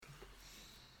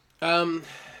Um,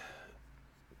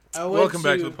 Welcome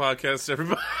back to the podcast,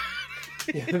 everybody.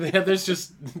 Yeah, there's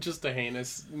just a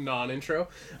heinous non-intro.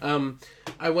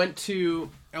 I went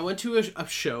to a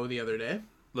show the other day.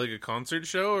 Like a concert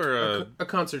show or a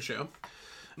concert show.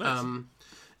 Nice.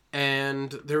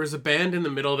 And there was a band in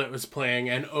the middle that was playing,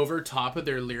 and over top of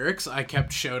their lyrics, I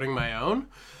kept shouting my own.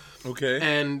 Okay.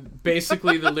 And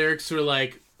basically the lyrics were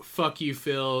like, "Fuck you,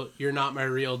 Phil, you're not my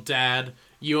real dad.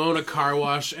 You own a car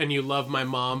wash and you love my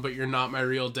mom, but you're not my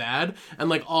real dad." And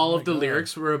like all of the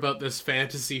lyrics were about this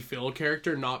fantasy Phil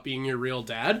character not being your real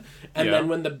dad. And then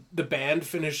when the band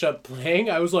finished up playing,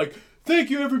 I was like, "Thank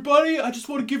you, everybody. I just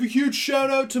want to give a huge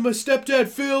shout out to my stepdad,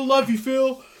 Phil. Love you,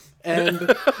 Phil."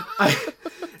 And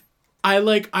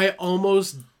I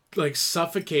almost like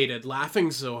suffocated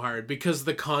laughing so hard, because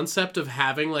the concept of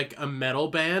having like a metal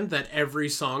band that every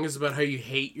song is about how you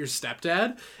hate your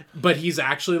stepdad, but he's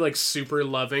actually like super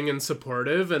loving and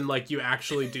supportive and like you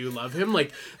actually do love him,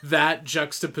 like that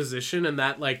juxtaposition and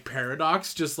that like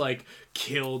paradox just like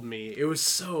killed me. It was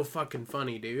so fucking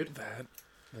funny, dude. That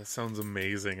sounds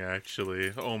amazing,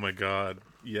 actually. Oh my god.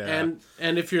 Yeah.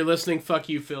 And if you're listening, fuck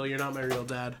you, Phil, you're not my real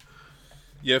dad.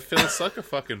 Yeah, Phil, suck a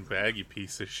fucking baggy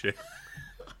piece of shit.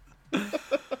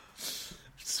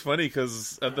 It's funny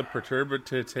because at the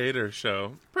Perturbator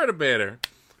show, Perturbator,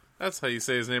 that's how you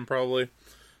say his name probably,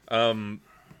 we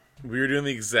were doing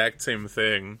the exact same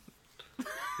thing.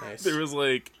 Nice. There was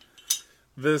like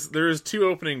there was two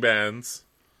opening bands.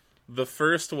 The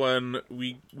first one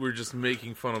we were just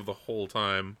making fun of the whole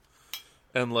time,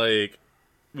 and like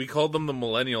we called them the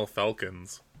Millennial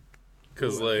Falcons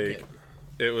because like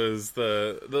it was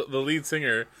the lead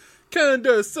singer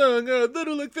kinda sung a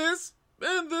little like this,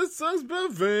 and this song's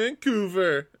about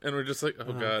Vancouver, and we're just like,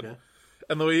 oh god. Okay.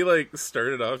 And the way he like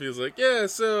started off, he was like, yeah,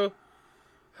 so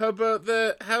how about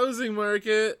that housing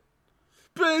market?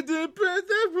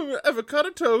 Avocado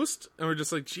toast. And we're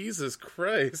just like, Jesus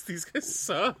Christ, these guys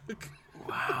suck.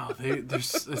 Wow, it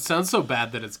sounds so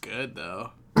bad that it's good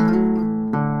though.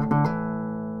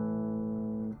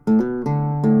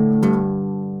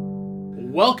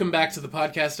 Welcome back to the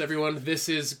podcast, everyone. This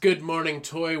is Good Morning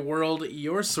Toy World,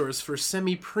 your source for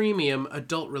semi-premium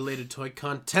adult-related toy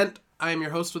content. I am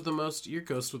your host with the most, your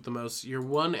ghost with the most, your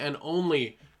one and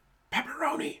only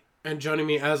Pepperoni. And joining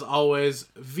me, as always,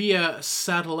 via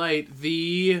satellite,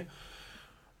 the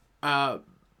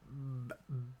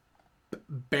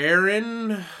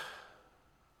Baron.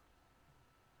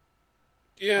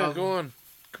 Yeah, go on.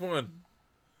 Come on.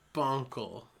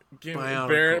 Bonkle.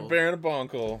 Baron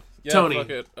Bonkle. Yeah, Tony, fuck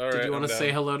it. All right, did you want to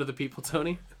say hello to the people,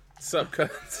 Tony? Sup,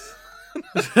 cunts.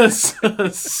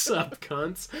 Sup,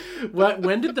 cunts.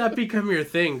 When did that become your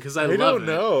thing? Because I love it. I don't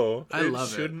know. I love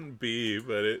it. It shouldn't be,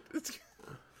 but it's...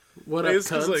 What up,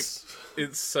 cunts? Like,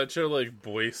 it's such a, like,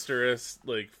 boisterous,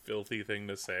 like, filthy thing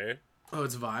to say. Oh,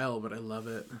 it's vile, but I love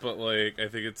it. But, like, I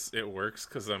think it works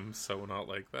because I'm so not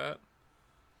like that.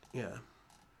 Yeah.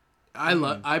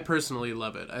 I personally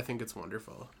love it. I think it's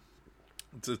wonderful.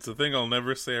 It's a thing I'll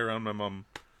never say around my mom.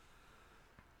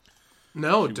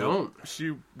 No, don't.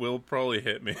 She will probably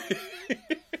hit me.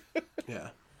 Yeah.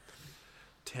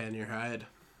 Tan your hide.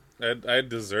 I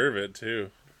deserve it,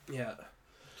 too. Yeah.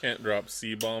 Can't drop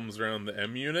C-bombs around the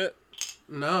M unit.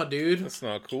 No, dude. That's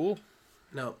not cool.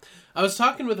 No. I was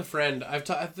talking with a friend. I've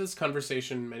had this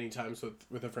conversation many times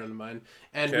with a friend of mine.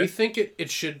 And we think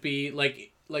it should be,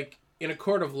 like in a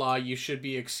court of law, you should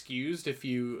be excused if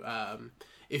you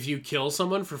kill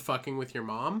someone for fucking with your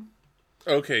mom.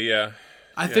 Okay, yeah.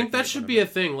 I think that should be a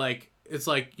thing. Like, it's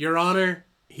like, Your Honor,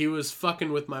 he was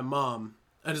fucking with my mom.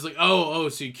 And it's like, oh,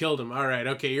 so you killed him. All right,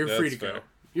 okay, you're free to go.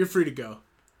 You're free to go.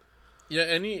 Yeah,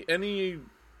 anytime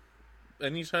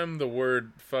the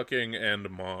word fucking and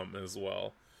mom as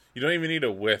well. You don't even need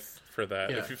a with for that.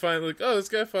 Yeah. If you find, like, oh, this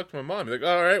guy fucked my mom, you're like,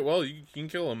 all right, well, you can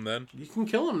kill him then. You can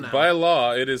kill him now. By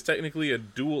law, it is technically a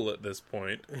duel at this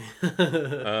point.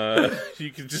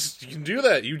 You can do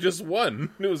that. You just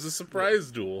won. It was a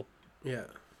surprise duel. Yeah.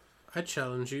 I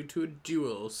challenge you to a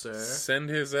duel, sir. Send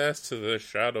his ass to the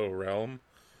Shadow Realm.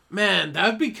 Man, that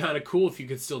would be kind of cool if you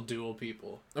could still duel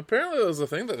people. Apparently that was a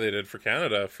thing that they did for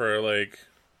Canada for, like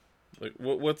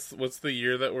what's the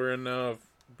year that we're in now of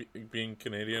being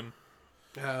Canadian?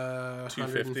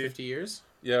 250 years?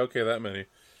 Yeah, okay, that many.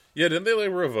 Yeah, didn't they, like,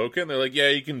 revoke it? And they're like, yeah,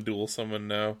 you can duel someone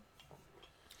now.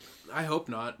 I hope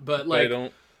not, but, like...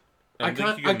 I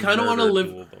kind of want to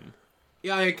live... Them.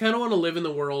 Yeah, I kind of want to live in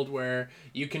the world where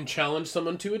you can challenge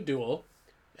someone to a duel,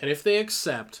 and if they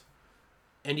accept,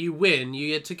 and you win, you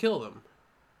get to kill them.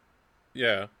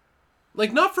 Yeah.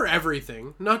 Like, not for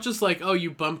everything. Not just like, oh,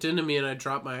 you bumped into me and I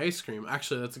dropped my ice cream.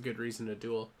 Actually, that's a good reason to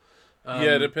duel.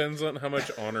 Yeah, it depends on how much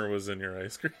honor was in your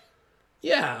ice cream.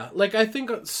 Yeah, like, I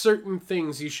think certain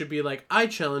things you should be like, I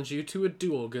challenge you to a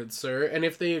duel, good sir, and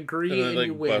if they agree And then, like,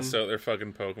 you win... bust out their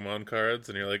fucking Pokemon cards,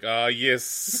 and you're like, ah,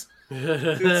 yes,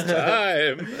 it's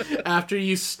time. After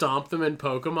you stomp them in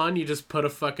Pokemon, you just put a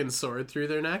fucking sword through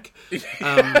their neck.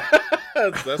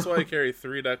 That's why I carry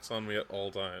 3 decks on me at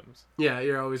all times. Yeah,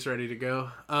 you're always ready to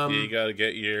go. You gotta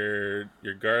get your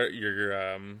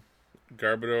Garbodor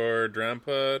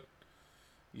Drampa,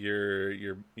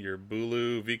 your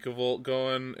Bulu Vikavolt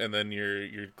going, and then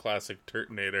your classic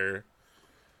Turtonator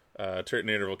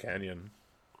Volcanion.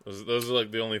 Those are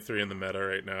like the only 3 in the meta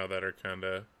right now that are kind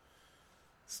of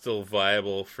still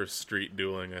viable for street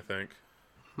dueling, I think.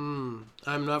 I'm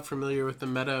not familiar with the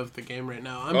meta of the game right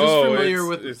now. I'm just familiar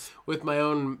with my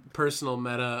own personal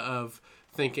meta of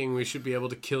thinking we should be able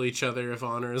to kill each other if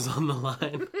honor is on the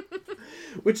line.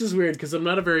 Which is weird, because I'm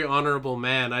not a very honorable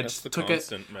man. I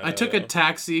took a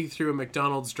taxi through a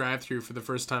McDonald's drive-thru for the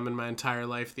first time in my entire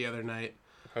life the other night.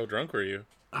 How drunk were you?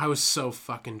 I was so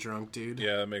fucking drunk, dude.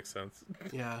 Yeah, that makes sense.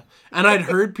 Yeah. And I'd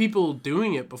heard people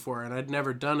doing it before, and I'd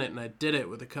never done it, and I did it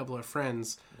with a couple of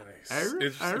friends. Nice.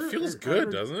 It feels good,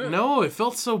 doesn't it? No, it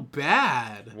felt so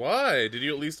bad. Why? Did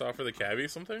you at least offer the cabbie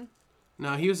something?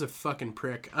 No, he was a fucking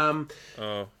prick. Oh.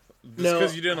 Just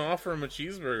because you didn't offer him a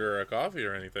cheeseburger or a coffee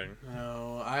or anything.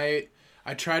 No, I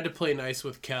tried to play nice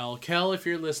with Kel. Kel, if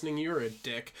you're listening, you're a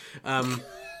dick.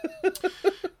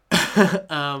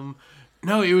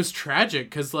 No, it was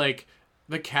tragic because, like,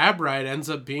 the cab ride ends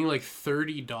up being like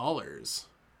 $30.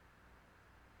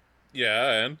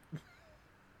 Yeah,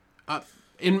 and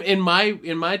in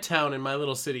my town, in my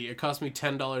little city, it cost me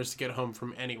 $10 to get home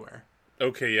from anywhere.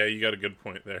 Okay, yeah, you got a good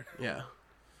point there. Yeah.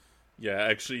 Yeah,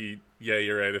 actually, yeah,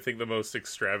 you're right. I think the most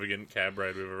extravagant cab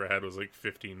ride we've ever had was like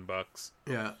 $15.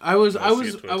 Yeah, I was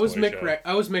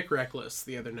Mick Reckless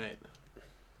the other night.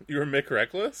 You were Mick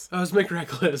Reckless? I was Mick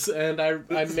Reckless, and I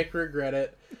Mick regret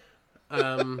it.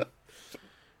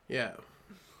 Yeah.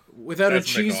 Without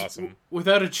That's awesome.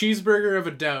 Without a cheeseburger of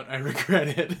a doubt, I regret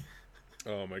it.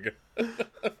 Oh my god.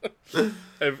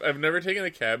 I've never taken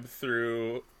a cab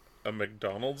through a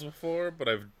McDonald's before, but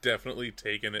I've definitely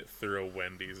taken it through a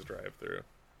Wendy's drive-thru.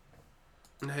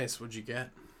 Nice. What'd you get?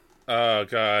 Oh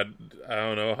god, I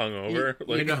don't know. Hungover.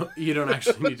 You don't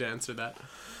actually need to answer that.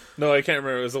 No, I can't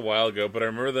remember. It was a while ago, but I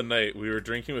remember the night we were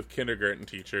drinking with kindergarten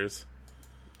teachers.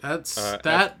 That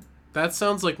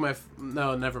sounds like my...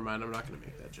 No, never mind. I'm not going to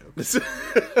make that joke.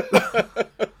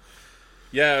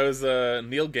 Yeah, it was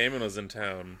Neil Gaiman was in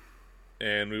town,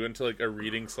 and we went to like a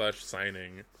reading /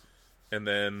 signing, and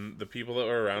then the people that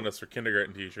were around us were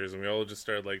kindergarten teachers, and we all just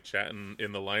started like chatting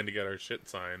in the line to get our shit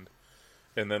signed.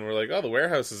 And then we're like, oh, the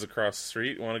warehouse is across the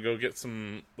street. Want to go get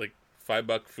some like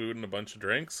 $5 food and a bunch of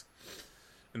drinks?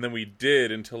 And then we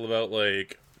did until about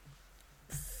like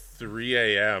 3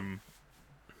 a.m.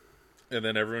 And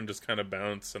then everyone just kind of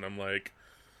bounced, and I'm like,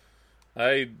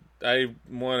 I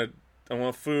want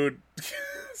food.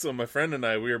 So my friend and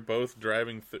I, we were both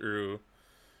driving through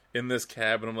in this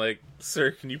cab, and I'm like,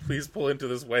 sir, can you please pull into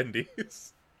this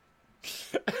Wendy's?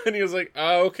 And he was like,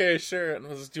 oh, okay, sure. And I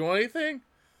was like, do you want anything?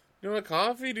 Do you want a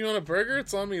coffee? Do you want a burger?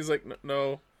 It's on me. He's like,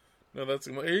 no, that's...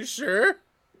 Are you sure?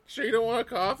 Sure you don't want a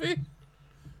coffee?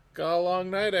 Got a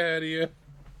long night ahead of you.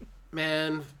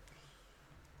 Man,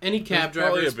 any cab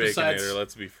drivers besides...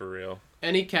 let's be for real.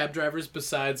 Any cab drivers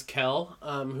besides Kel,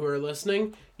 who are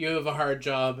listening, you have a hard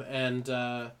job, and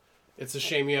it's a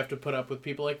shame you have to put up with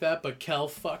people like that, but Kel,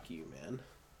 fuck you, man.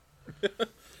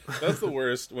 That's the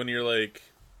worst, when you're like...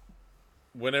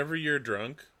 Whenever you're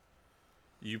drunk,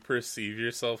 you perceive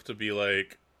yourself to be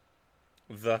like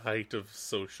the height of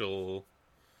social...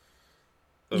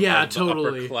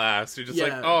 totally. Upper class. You're just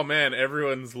like, oh man,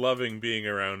 everyone's loving being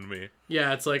around me.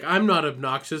 Yeah, it's like, I'm not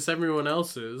obnoxious, everyone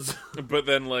else is. But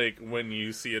then, like, when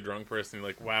you see a drunk person, you're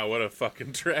like, wow, what a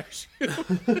fucking trash.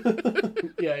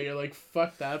 Yeah, you're like,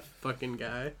 fuck that fucking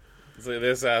guy. It's like,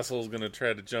 this asshole's gonna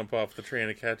try to jump off the train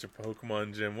and catch a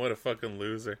Pokemon gym. What a fucking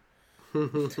loser.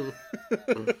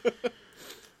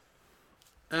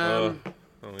 I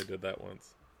only did that once.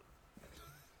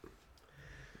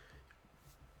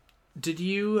 Did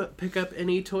you pick up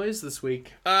any toys this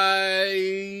week?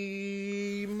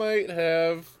 I might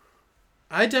have.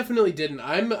 I definitely didn't.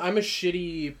 I'm a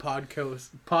shitty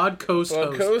podcast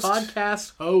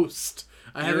host.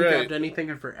 I haven't grabbed anything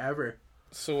in forever.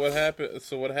 So what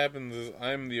happens is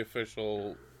I'm the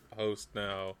official host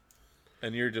now,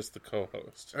 and you're just the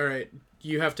co-host. All right,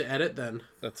 you have to edit then.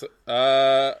 That's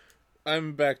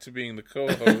I'm back to being the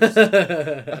co-host.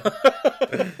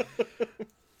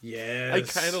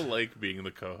 Yes. I kind of like being the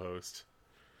co-host.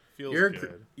 Feels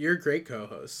good. You're a great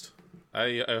co-host.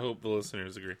 I hope the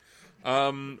listeners agree.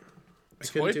 I couldn't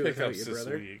Toy do it without pickups you, this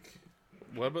brother. week.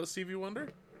 What about Stevie Wonder?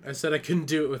 I said I couldn't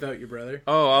do it without you, brother.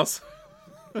 Oh, also,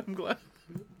 I'm glad.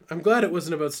 I'm glad it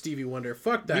wasn't about Stevie Wonder.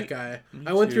 Fuck that guy.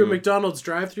 I went too. through a McDonald's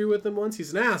drive-thru with him once.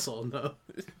 He's an asshole. No.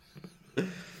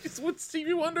 What's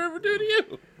Stevie Wonder ever do to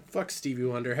you? Fuck Stevie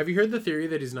Wonder. Have you heard the theory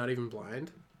that he's not even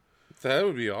blind? That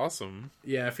would be awesome.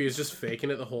 Yeah, if he was just faking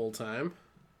it the whole time.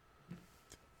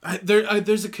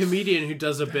 There's a comedian who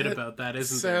does a bit about that,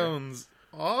 isn't there? Sounds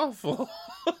awful.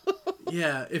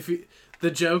 Yeah,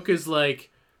 the joke is like,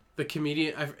 the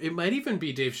comedian, it might even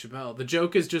be Dave Chappelle. The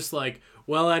joke is just like,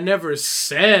 well, I never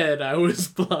said I was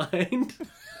blind.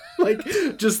 Like,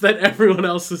 just that everyone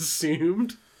else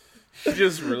assumed. He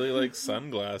just really likes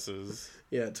sunglasses.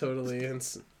 Yeah, totally.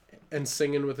 And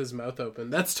singing with his mouth open.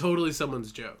 That's totally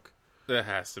someone's joke. It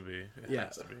has to be. It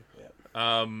has to be.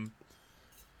 Yeah.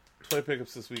 Toy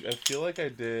pickups this week. I feel like I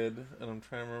did, and I'm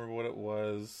trying to remember what it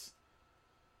was.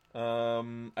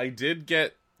 I did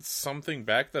get something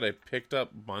back that I picked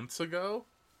up months ago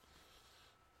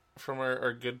from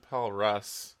our good pal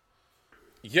Russ.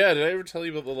 Yeah, did I ever tell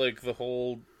you about the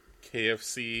whole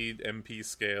KFC MP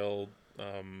scale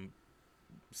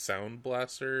sound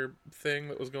blaster thing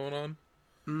that was going on?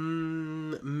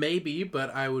 Maybe,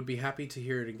 but I would be happy to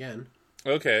hear it again.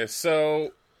 Okay,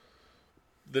 so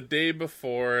the day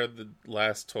before the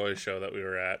last toy show that we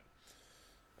were at,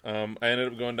 I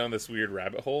ended up going down this weird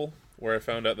rabbit hole where I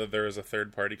found out that there was a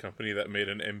third-party company that made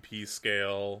an MP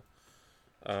scale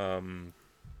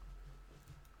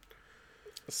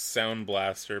sound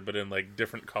blaster, but in like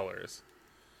different colors.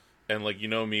 And like, you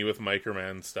know me with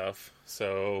Microman stuff,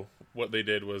 so what they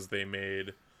did was they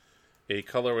made a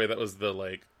colorway that was the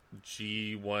like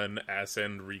G1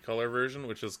 Ascend recolor version,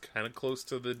 which is kind of close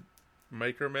to the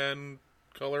Microman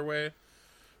colorway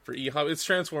for E-Hop. It's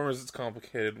Transformers, it's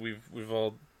complicated. We've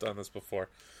all done this before.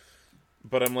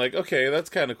 But I'm like, okay,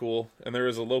 that's kind of cool. And there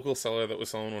was a local seller that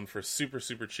was selling one for super,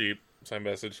 super cheap. So I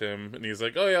messaged him, and he's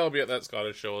like, oh yeah, I'll be at that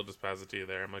Scottish show. I'll just pass it to you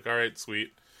there. I'm like, all right,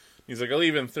 sweet. He's like, I'll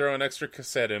even throw an extra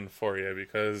cassette in for you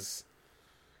because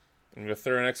I'm going to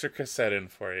throw an extra cassette in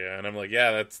for you. And I'm like,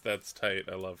 yeah, that's tight.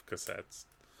 I love cassettes.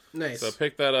 Nice. So I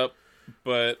picked that up,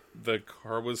 but the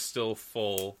car was still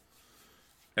full.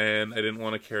 And I didn't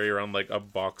want to carry around like a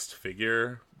boxed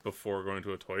figure before going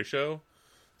to a toy show.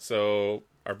 So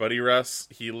our buddy Russ,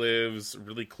 he lives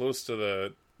really close to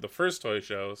the first toy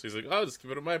show. So he's like, oh, just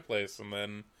give it at my place. And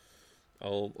then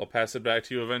I'll pass it back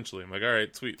to you eventually. I'm like, all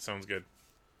right, sweet. Sounds good.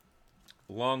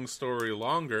 Long story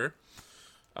longer,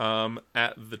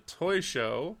 at the toy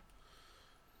show,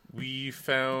 we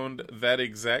found that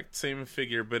exact same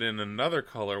figure, but in another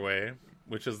colorway,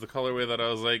 which is the colorway that I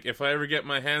was like, if I ever get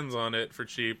my hands on it for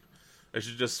cheap, I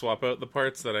should just swap out the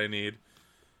parts that I need.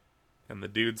 And the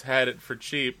dudes had it for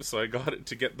cheap, so I got it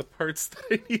to get the parts that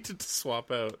I needed to swap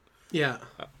out. Yeah.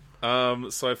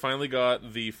 So I finally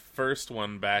got the first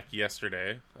one back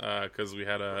yesterday, because we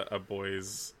had a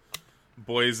boys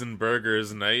and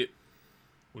burgers night,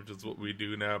 which is what we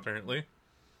do now apparently.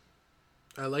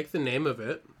 I like the name of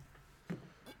it.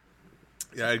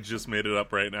 Yeah, I just made it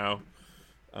up right now.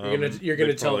 You're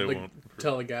gonna tell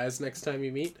the guys next time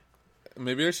you meet.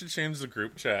 Maybe I should change the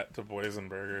group chat to Boys and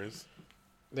Burgers.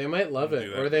 They might love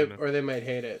it, or they might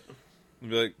hate it. I'd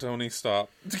be like, Tony,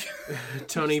 stop.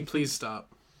 Tony, please stop.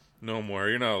 No more.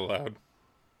 You're not allowed.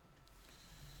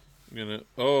 I'm gonna.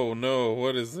 Oh no!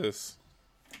 What is this?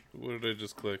 What did I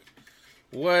just click?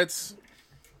 What?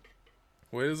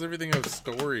 Why does everything have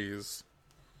stories?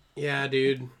 Yeah,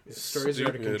 dude. Stories are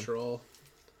out of Stupid. control.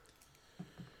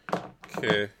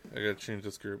 Okay, I gotta change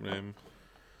this group name.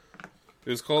 It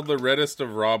was called the Reddest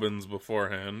of Robins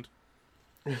beforehand.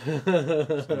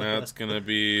 So now it's gonna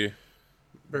be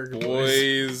Burger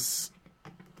Boys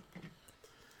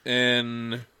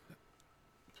N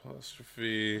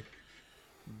apostrophe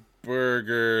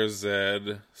Burger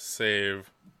Z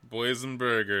save. Boys and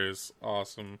Burgers.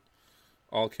 Awesome.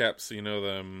 All caps so you know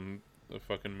them. I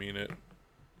fucking mean it.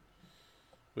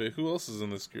 Wait, who else is in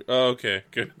this group? Oh, okay,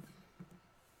 good.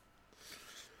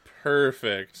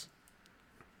 Perfect.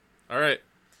 Alright.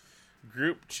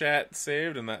 Group chat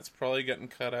saved, and that's probably getting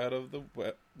cut out of the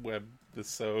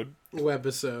webisode.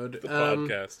 Webisode. The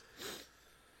podcast.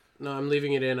 No, I'm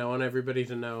leaving it in. I want everybody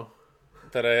to know.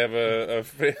 That I have a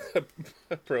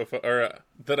profile, or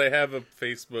that I have a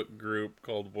Facebook group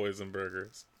called Boys and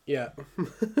Burgers. Yeah.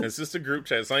 It's just a group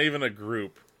chat. It's not even a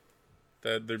group.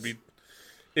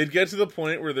 It'd get to the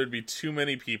point where there'd be too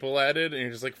many people added, and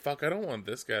you're just like, fuck, I don't want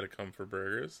this guy to come for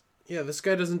burgers. Yeah, this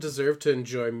guy doesn't deserve to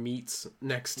enjoy meats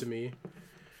next to me.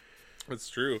 That's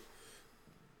true.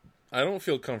 I don't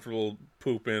feel comfortable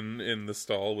pooping in the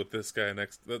stall with this guy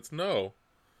next. That's no.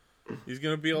 He's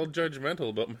gonna be all judgmental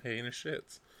about my heinous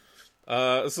shits.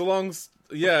 So long as,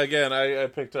 yeah, again, I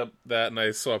picked up that and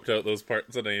I swapped out those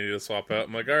parts that I needed to swap out.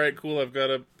 I'm like, alright, cool, I've got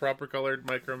a proper colored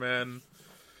Microman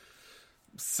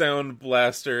sound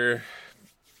blaster,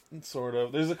 sort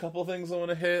of. There's a couple things I want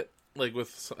to hit, like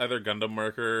with either Gundam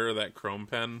marker or that chrome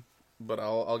pen, but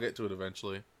I'll get to it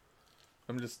eventually.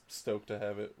 I'm just stoked to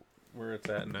have it where it's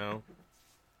at now.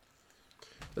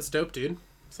 That's dope, dude.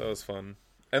 So that was fun.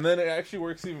 And then it actually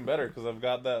works even better because I've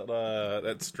got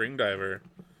that string diver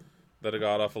that I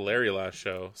got off of Larry last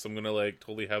show. So I'm gonna like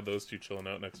totally have those two chilling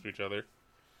out next to each other.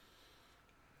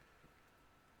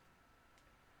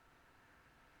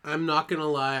 I'm not gonna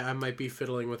lie, I might be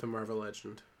fiddling with a Marvel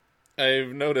Legend.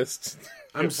 I've noticed.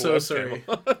 I'm so sorry.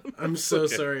 I'm so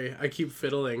sorry. I keep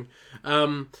fiddling.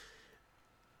 I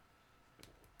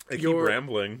keep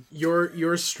rambling.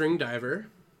 Your string diver.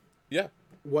 Yeah.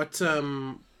 What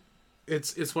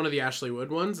it's one of the Ashley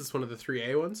Wood ones. It's one of the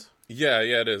 3A ones. Yeah,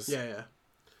 it is. Yeah.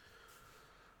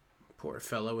 Poor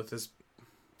fellow with his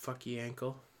fucky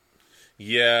ankle.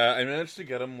 Yeah, I managed to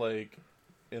get him like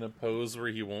in a pose where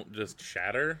he won't just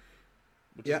shatter,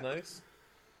 which is nice.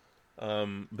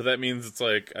 But that means it's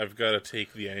like I've got to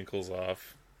take the ankles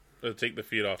off, take the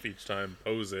feet off each time,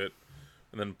 pose it,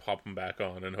 and then pop them back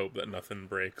on and hope that nothing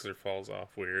breaks or falls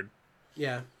off weird.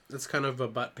 Yeah, it's kind of a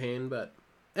butt pain, but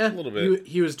a little bit.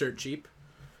 He was dirt cheap.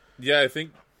 Yeah, I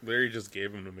think Larry just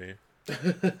gave him to me.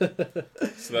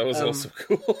 So that was also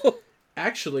cool.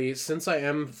 Actually, since I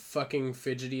am fucking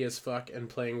fidgety as fuck and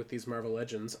playing with these Marvel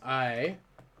Legends,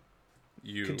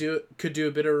 could do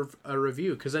a bit of a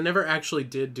review, because I never actually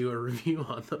did do a review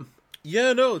on them.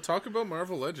 Yeah, no, talk about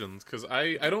Marvel Legends, because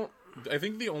I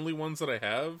think the only ones that I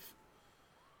have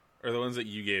are the ones that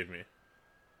you gave me.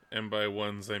 And by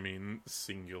ones, I mean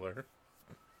singular.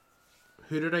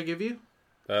 Who did I give you?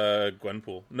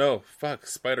 Gwenpool. No, fuck,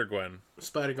 Spider-Gwen.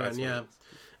 Spider-Gwen, yeah.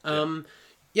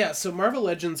 Yeah, so Marvel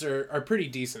Legends are pretty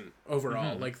decent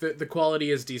overall. Mm-hmm. Like, the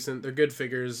quality is decent. They're good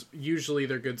figures. Usually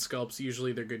they're good sculpts.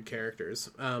 Usually they're good characters.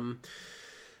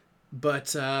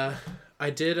 But I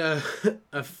did a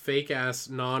fake-ass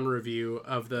non-review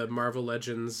of the Marvel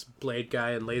Legends Blade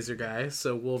Guy and Laser Guy.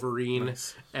 So Wolverine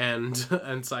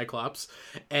and Cyclops.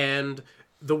 And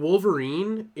the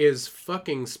Wolverine is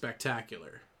fucking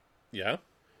spectacular. Yeah?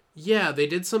 Yeah, they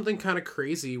did something kind of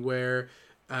crazy where...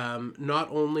 not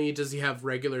only does he have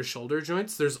regular shoulder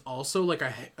joints, there's also like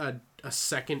a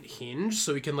second hinge,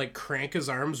 so he can like crank his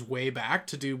arms way back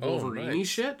to do Wolverine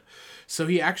shit. So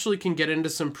he actually can get into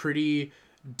some pretty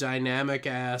dynamic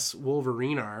ass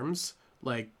Wolverine arms,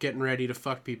 like getting ready to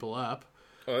fuck people up.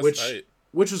 Oh, that's tight.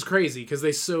 Which was crazy because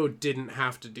they so didn't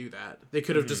have to do that. They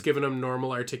could have just given him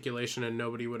normal articulation and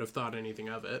nobody would have thought anything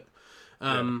of it.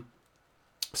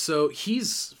 So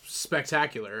he's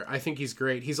spectacular. I think he's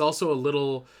great. He's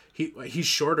also he's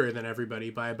shorter than everybody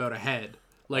by about a head.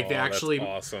 Like they actually,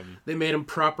 that's awesome. They made him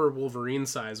proper Wolverine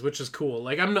size, which is cool.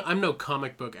 Like I'm no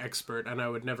comic book expert, and I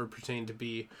would never pretend to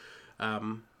be,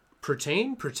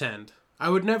 pretend. I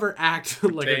would never act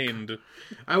like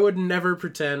I would never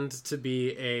pretend to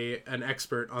be an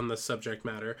expert on the subject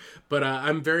matter. But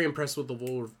I'm very impressed with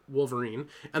the Wolverine,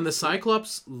 and the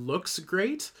Cyclops looks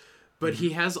great. But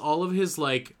he has all of his,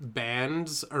 like,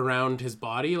 bands around his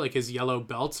body, like his yellow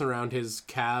belts around his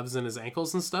calves and his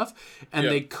ankles and stuff.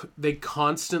 And they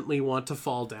constantly want to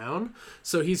fall down.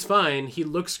 So he's fine. He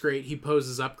looks great. He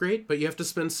poses up great. But you have to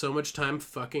spend so much time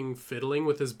fucking fiddling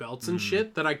with his belts and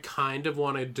shit that I kind of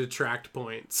want to detract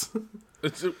points.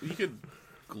 You could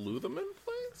glue them in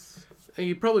place? And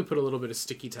you'd probably put a little bit of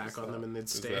sticky tack on them and they'd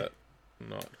stay. Is that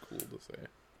not cool to say?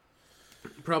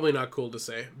 Probably not cool to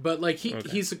say, but like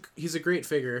he's a great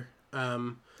figure.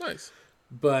 Nice,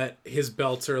 but his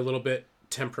belts are a little bit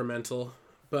temperamental.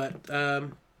 But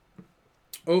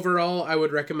overall, I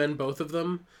would recommend both of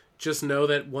them. Just know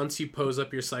that once you pose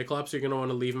up your Cyclops, you're gonna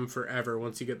want to leave him forever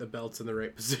once you get the belts in the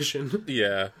right position.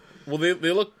 Yeah, well, they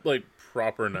look like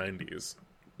proper 90s.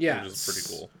 Yeah, which is pretty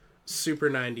cool.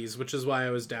 Super 90s, which is why I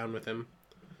was down with him.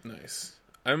 Nice.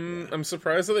 I'm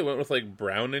surprised that they went with like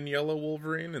brown and yellow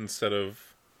Wolverine instead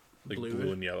of like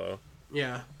blue and yellow.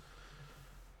 Yeah.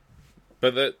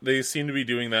 But that they seem to be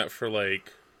doing that for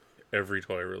like every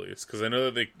toy release, because I know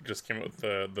that they just came out with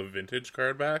the vintage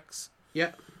card backs.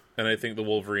 Yeah. And I think the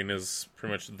Wolverine is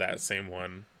pretty much that same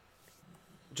one,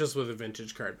 just with a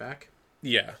vintage card back.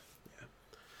 Yeah.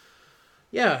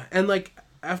 Yeah, and like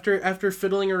after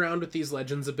fiddling around with these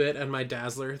Legends a bit and my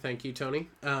Dazzler, thank you, Tony.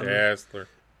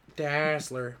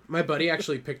 Dazzler. My buddy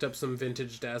actually picked up some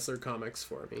vintage Dazzler comics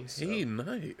for me. So. Hey,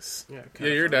 nice. Yeah,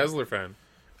 you're a Dazzler fan.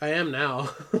 I am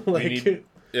now.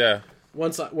 Yeah.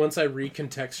 Once I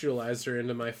recontextualized her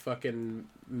into my fucking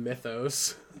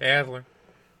mythos. Adler.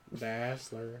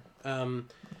 Dazzler.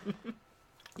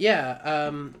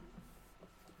 Yeah,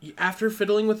 after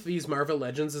fiddling with these Marvel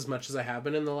Legends as much as I have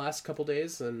been in the last couple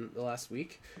days and the last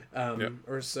week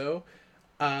or so,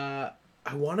 I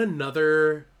want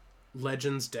another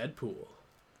Legends Deadpool.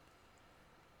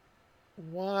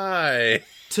 Why?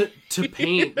 To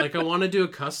paint. Like, I want to do a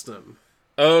custom.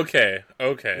 Okay.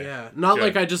 Yeah. Not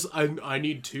Good. like I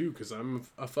need two because I'm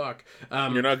a fuck.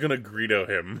 You're not gonna Greedo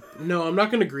him. No, I'm not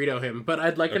going to Greedo him, but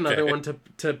I'd like another one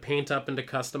to paint up and to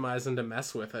customize and to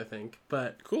mess with, I think.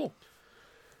 But Cool.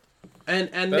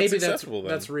 And maybe acceptable,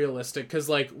 that's realistic because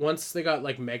like once they got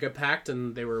like mega packed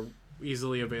and they were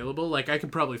easily available, like I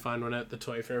could probably find one at the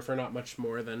Toy Fair for not much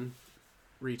more than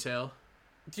retail.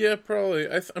 Yeah, probably.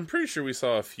 I'm pretty sure we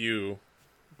saw a few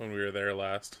when we were there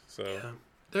last. So yeah.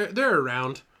 They're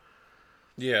around.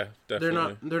 Yeah,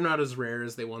 definitely. They're not as rare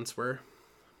as they once were.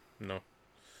 No.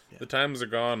 Yeah. The times are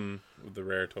gone with the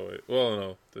rare toys. Well,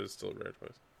 no, there's still rare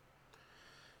toys.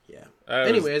 Yeah. I was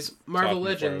Anyways, Marvel talking before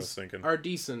I was Legends thinking. are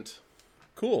decent.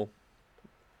 Cool.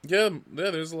 Yeah,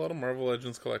 there's a lot of Marvel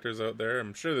Legends collectors out there.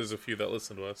 I'm sure there's a few that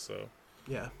listen to us, so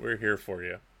Yeah. we're here for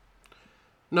you.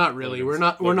 Not really.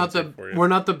 Logan's We're not here for you. we're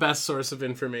not the best source of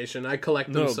information. I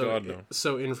collect them No, God, no.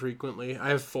 so infrequently. I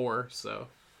have 4, so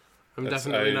I'm That's-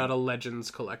 definitely not a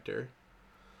Legends collector.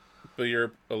 But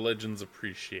you're a Legends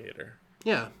appreciator.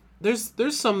 Yeah.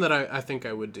 There's some that I think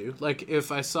I would do. Like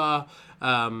if I saw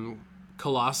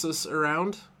Colossus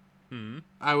around,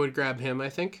 I would grab him, I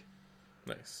think.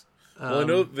 Nice. Well, I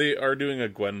know they are doing a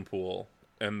Gwenpool,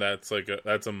 and that's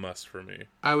a must for me.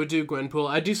 I would do Gwenpool.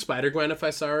 I'd do Spider-Gwen if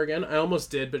I saw her again. I almost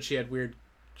did, but she had weird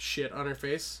shit on her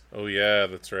face. Oh yeah,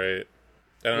 that's right.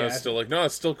 And I was still like, no,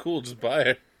 it's still cool, just buy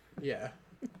it. Yeah.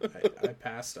 I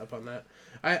passed up on that.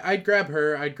 I'd grab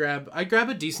her. I'd grab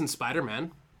a decent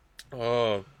Spider-Man.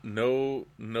 Oh, no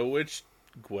which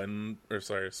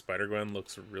Spider-Gwen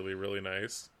looks really, really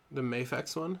nice. The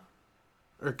Mafex one?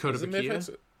 Or Is it Kotobukiya? Mayfax?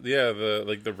 Yeah,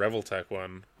 the Revoltech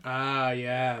one. Ah,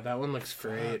 yeah, that one looks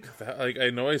great.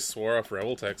 I know I swore off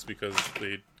Revoltex because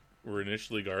they were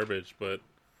initially garbage, but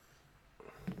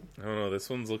I don't know, this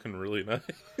one's looking really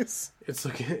nice.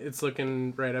 It's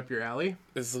looking right up your alley.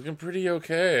 It's looking pretty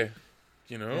okay,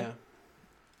 you know? Yeah.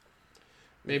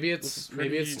 Maybe it's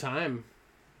time.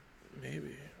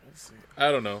 Maybe. Let's see.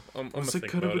 I don't know. I'm gonna Was it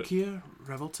think about it. Kotobukiya?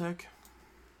 Revoltech?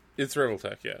 It's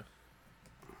Revoltech, yeah.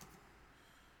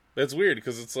 That's weird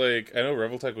because it's like I know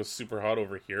Revoltech was super hot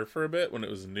over here for a bit when it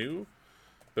was new,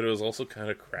 but it was also kind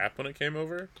of crap when it came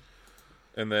over.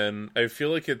 And then I feel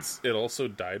like it also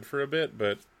died for a bit,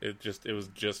 but it was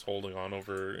just holding on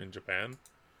over in Japan.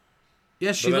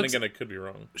 Yeah, But then again, I could be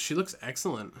wrong. She looks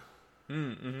excellent.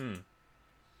 Mm-hmm.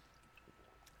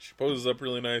 She poses up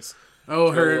really nice. Oh,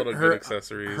 She's got a lot of good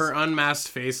accessories. Her unmasked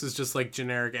face is just like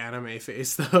generic anime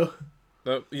face, though.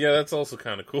 Yeah, that's also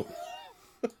kind of cool.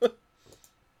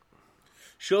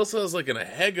 She also has like an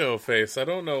Aheggo face. I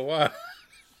don't know why.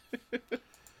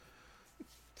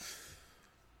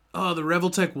 Oh, the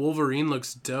Revoltech Wolverine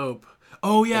looks dope.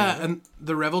 Oh, yeah, and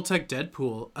the Revoltech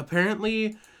Deadpool.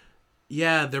 Apparently,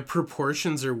 yeah, their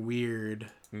proportions are weird.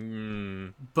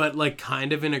 But, like,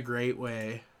 kind of in a great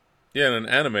way. Yeah, in an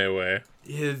anime way.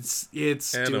 It's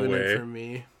doing it for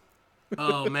me.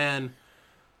 Oh, man.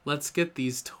 Let's get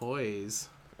these toys.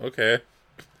 Okay.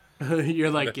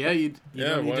 You're like, yeah, you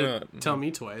don't need to not? tell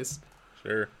me twice.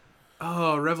 Sure.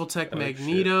 Oh, Revoltech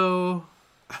Magneto.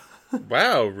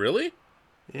 Wow, really?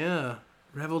 Yeah.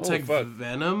 Revoltech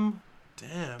Venom.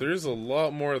 Damn. There's a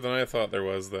lot more than I thought there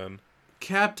was then.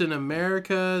 Captain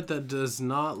America, that does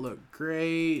not look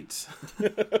great.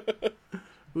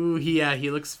 Ooh, he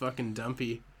looks fucking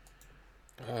dumpy.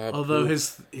 Although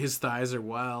his thighs are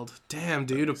wild. Damn,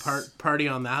 dude, a party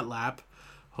on that lap.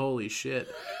 Holy shit.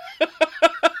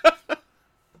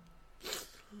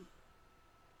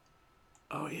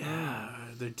 Oh yeah,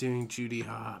 they're doing Judy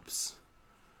Hopps.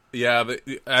 Yeah,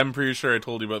 I'm pretty sure I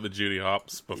told you about the Judy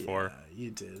Hopps before. Yeah,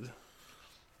 you did.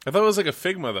 I thought it was like a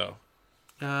Figma though.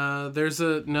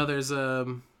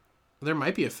 There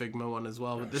might be a Figma one as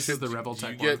well, but this is the Revoltech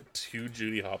one. Do you get 2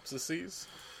 Judy Hoppses?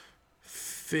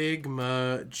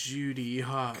 Figma Judy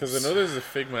Hopps. Because I know there's a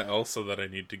Figma Elsa that I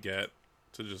need to get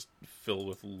to just fill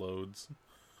with loads.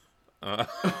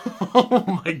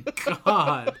 Oh my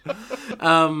god.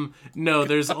 No,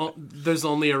 there's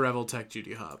only a Revoltech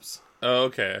Judy Hopps. Oh,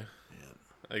 okay. Yeah.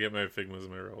 I get my Figmas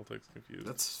and my Revoltechs confused.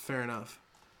 That's fair enough.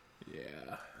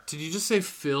 Yeah. Did you just say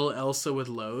fill Elsa with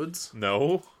loads?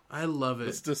 No. I love it.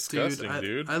 It's disgusting,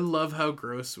 dude. I love how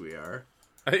gross we are.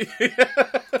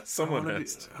 Someone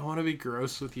has. I want to be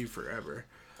gross with you forever.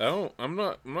 I'm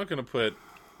not gonna put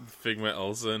Figma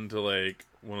Elsa into like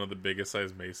one of the biggest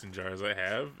size mason jars I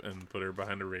have and put her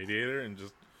behind a radiator and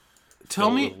just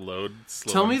Tell me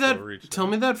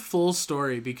that full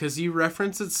story, because you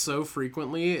reference it so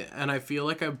frequently, and I feel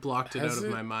like I've blocked it out of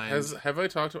my mind. Have I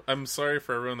talked to... I'm sorry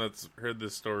for everyone that's heard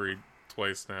this story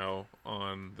twice now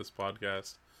on this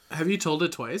podcast. Have you told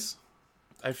it twice?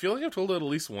 I feel like I've told it at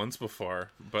least once before,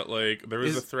 but like there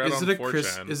was a thread on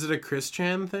 4chan. Is it a Chris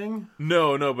Chan thing?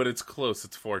 No, but it's close.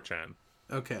 It's 4chan.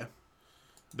 Okay.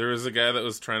 There was a guy that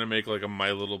was trying to make like a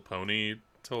My Little Pony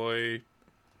toy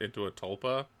into a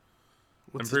tulpa.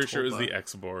 I'm pretty sure it was the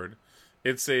X board.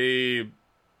 It's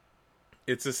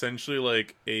essentially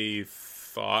like a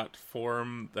thought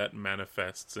form that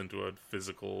manifests into a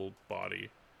physical body.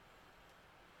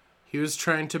 He was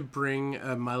trying to bring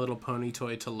a My Little Pony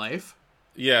toy to life.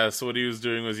 Yeah, so what he was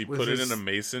doing was he put it in a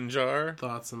mason jar.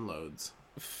 Thoughts and loads.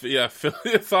 Thoughts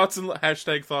and thoughts and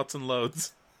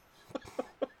loads.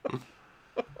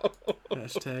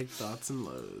 Hashtag thoughts and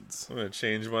loads. I'm gonna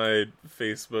change my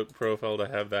Facebook profile to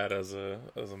have that as a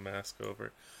mask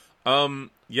over.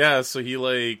 Yeah, so he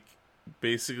like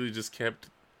basically just kept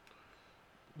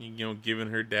giving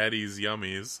her daddy's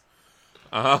yummies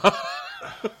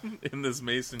in this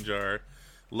mason jar,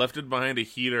 left it behind a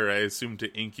heater, I assume, to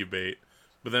incubate,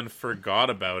 but then forgot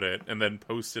about it and then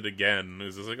posted again. It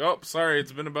was just like, oh, sorry,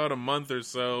 it's been about a month or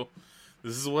so.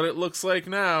 This is what it looks like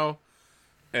now.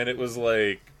 And it was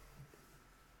like,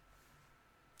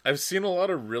 I've seen a lot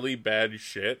of really bad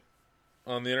shit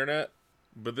on the internet,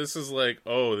 but this is like,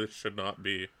 oh, this should not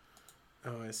be.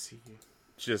 Oh, I see.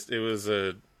 Just, it was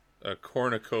a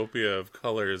cornucopia of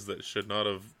colors that should not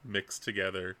have mixed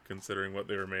together, considering what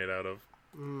they were made out of.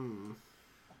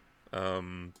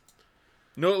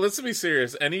 No, let's be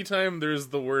serious. Anytime there's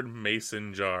the word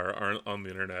mason jar on the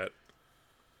internet,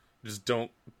 just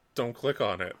don't click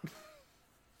on it.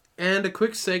 And a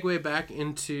quick segue back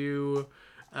into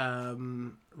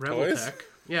Reveltech.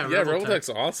 Yeah, Reveltech's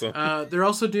awesome. They're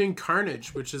also doing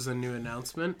Carnage, which is a new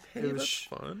announcement. Hey, it was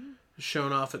fun.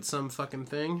 Shown off at some fucking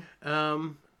thing. Yeah,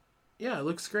 it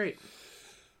looks great.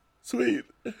 Sweet.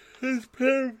 It's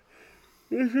pimp.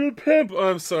 It's pimp. Oh,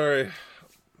 I'm sorry.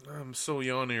 I'm so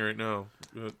yawny right now.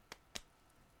 But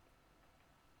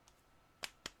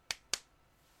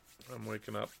I'm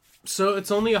waking up. So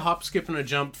it's only a hop, skip, and a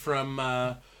jump from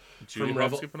Judy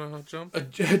Hop, skip, and a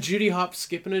jump? Judy Hop,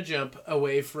 skip, and a jump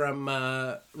away from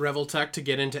Reveltech to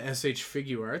get into SH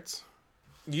Figuarts.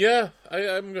 Yeah,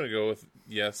 I'm going to go with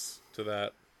yes to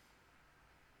that.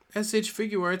 SH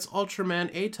Figuarts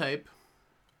Ultraman A-Type.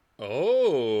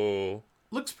 Oh.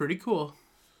 Looks pretty cool.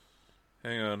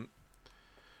 Hang on.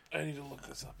 I need to look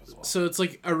this up as well. So it's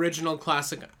like original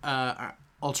classic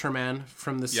Ultraman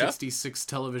from the 66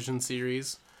 television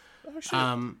series. Oh,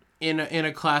 shit. In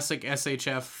a classic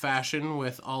SHF fashion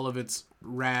with all of its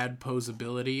rad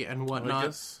posability and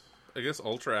whatnot. I guess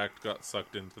Ultra Act got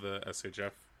sucked into the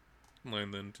SHF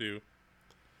line then too.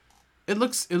 It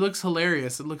looks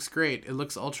hilarious. It looks great. It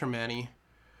looks Ultraman-y.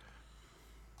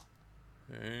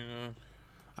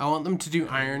 I want them to do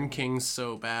Iron King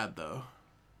so bad though.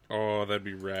 Oh, that'd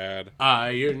be rad.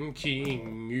 Iron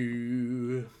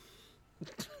King.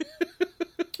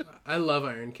 I love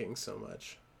Iron King so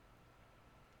much.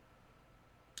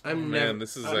 I'm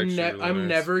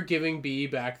never giving B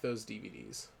back those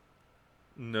DVDs.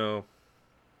 No.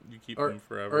 You keep them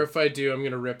forever. Or if I do, I'm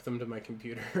going to rip them to my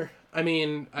computer. I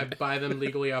mean, I buy them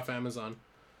legally off Amazon.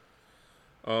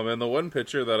 And the one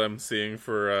picture that I'm seeing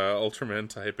for Ultraman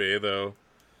Type A, though,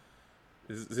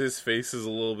 his face is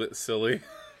a little bit silly.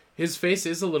 His face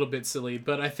is a little bit silly,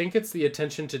 but I think it's the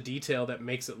attention to detail that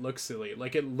makes it look silly.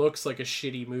 Like, it looks like a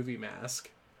shitty movie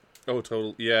mask. Oh,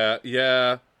 totally.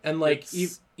 Yeah. And, like,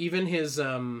 even his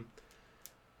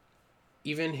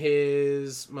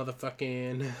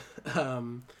motherfucking,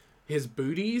 his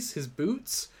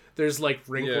boots, there's, like,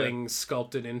 wrinkling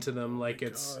sculpted into them, like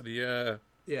it's... God, yeah.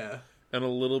 Yeah. And a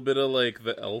little bit of, like,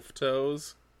 the elf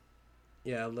toes.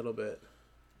 Yeah, a little bit.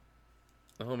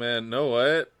 Oh, man, know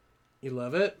what? You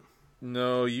love it?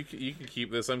 No, you can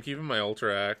keep this. I'm keeping my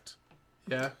Ultra Act.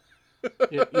 Yeah?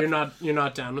 You're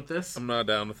not down with this? I'm not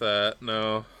down with that,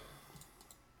 no.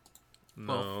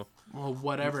 No. Well,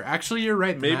 whatever. Actually, you're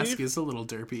right. The mask is a little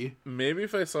derpy. Maybe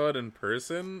if I saw it in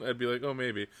person, I'd be like, oh,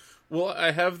 maybe. Well,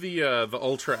 I have the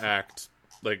Ultra Act,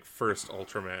 like, first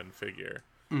Ultraman figure.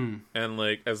 And,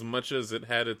 like, as much as it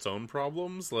had its own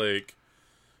problems, like,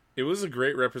 it was a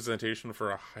great representation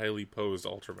for a highly posed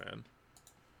Ultraman.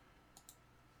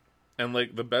 And,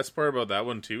 like, the best part about that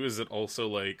one, too, is it also,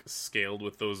 like, scaled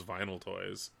with those vinyl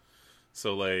toys.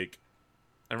 So, like,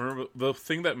 I remember the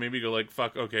thing that made me go, like,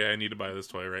 fuck, okay, I need to buy this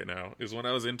toy right now, is when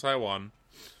I was in Taiwan,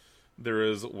 there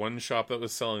was one shop that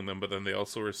was selling them, but then they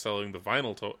also were selling the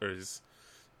vinyl toys,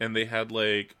 and they had,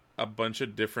 like, a bunch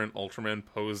of different Ultraman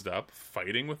posed up,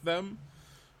 fighting with them,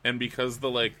 and because the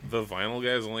vinyl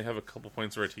guys only have a couple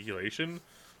points of articulation,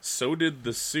 so did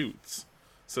the suits.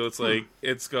 So it's like,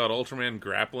 it's got Ultraman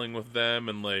grappling with them,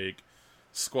 and, like,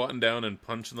 squatting down and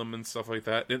punching them and stuff like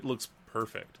that. It looks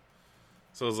perfect.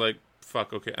 So I was like,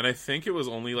 fuck, okay. And I think it was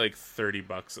only like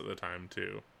 $30 at the time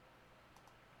too.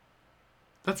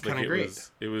 That's kind of great.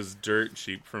 It was dirt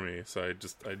cheap for me, so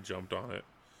I jumped on it.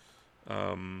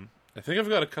 I think I've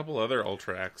got a couple other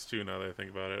Ultra Acts too now that I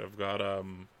think about it. I've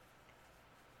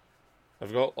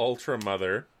got Ultra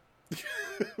Mother,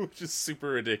 which is super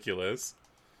ridiculous.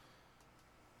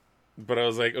 But I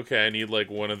was like, okay, I need like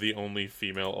one of the only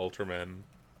female Ultramen,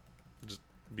 just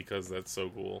because that's so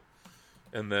cool.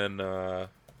 And then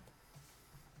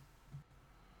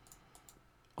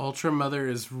Ultra Mother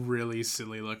is really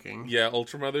silly looking. yeah,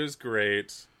 Ultra Mother's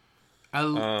great. I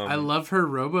love her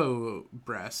robo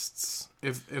breasts.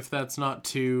 If that's not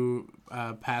too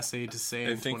passe to say.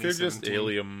 I think they're just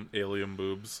alien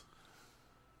boobs.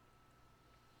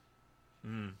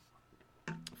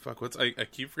 Fuck, I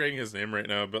keep forgetting his name right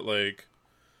now, but like,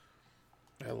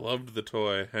 I loved the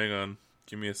toy. Hang on,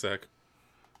 give me a sec.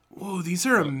 Whoa, these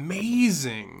are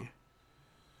amazing.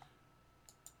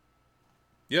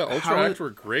 Yeah, Ultra Act were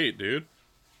great, dude.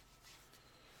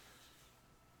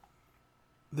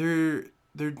 They're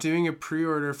doing a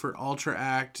pre-order for Ultra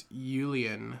Act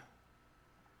Yulian,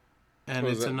 and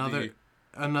it's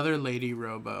another Lady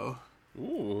Robo.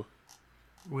 Ooh,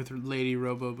 with Lady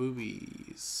Robo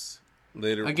boobies.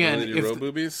 Lady Robo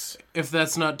boobies. If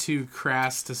that's not too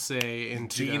crass to say in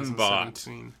Gene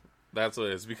 2017. Bot. That's what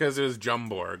it is, because it was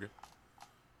Jumborg.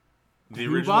 The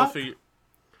Who original bot? figure.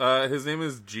 His name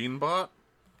is Gene Bot,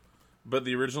 but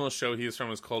the original show he's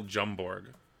from is called Jumborg,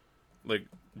 like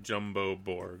Jumbo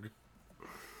Borg.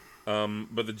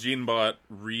 But the Gene Bot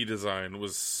redesign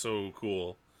was so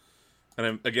cool,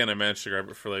 and I managed to grab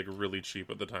it for like really cheap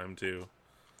at the time too.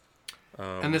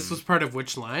 And this was part of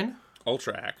which line?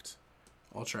 Ultra Act.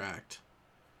 Ultra Act.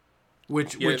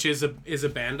 Which is a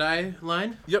Bandai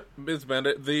line? Yep, it's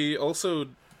Bandai. They also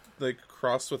like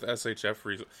crossed with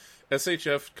SHF.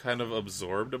 SHF kind of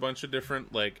absorbed a bunch of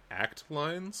different like Act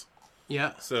lines.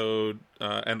 Yeah. So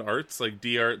and arts like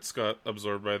D Arts got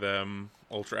absorbed by them.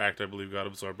 Ultra Act, I believe, got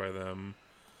absorbed by them.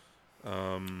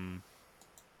 A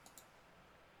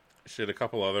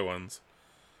couple other ones,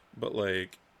 but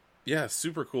like, yeah,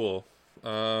 super cool.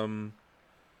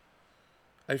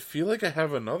 I feel like I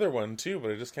have another one too,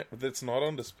 but I just can't. It's not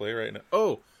on display right now.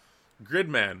 Oh,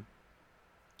 Gridman.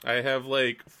 I have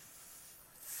like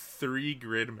 3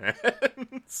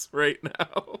 Gridmans right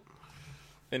now,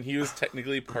 and he was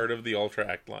technically part of the Ultra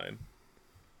Act line.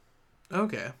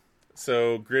 Okay.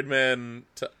 So Gridman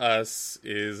to us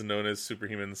is known as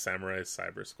Superhuman Samurai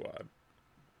Cyber Squad.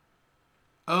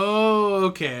 Oh,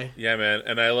 okay. Yeah, man,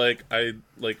 and I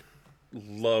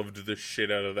loved the shit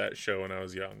out of that show when I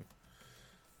was young.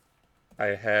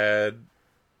 I had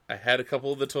a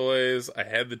couple of the toys. I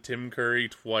had the Tim Curry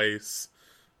twice.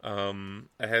 I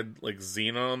had like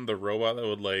Xenon, the robot that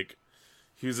would like,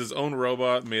 he was his own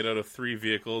robot made out of 3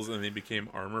 vehicles, and he became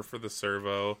armor for the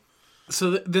servo. So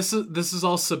this is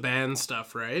all Saban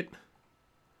stuff, right?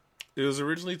 It was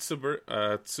originally Tsubura.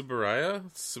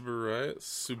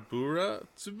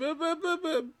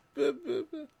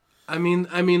 I mean,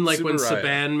 like when Tsuburaya.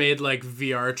 Saban made like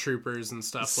VR Troopers and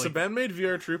stuff. Saban made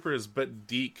VR Troopers, but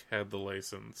Deke had the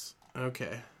license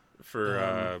Okay.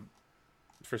 for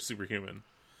Superhuman.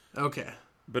 Okay.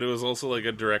 But it was also like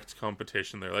a direct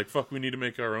competition there. Like, fuck, we need to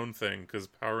make our own thing because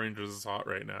Power Rangers is hot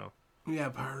right now. Yeah,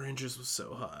 Power Rangers was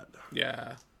so hot.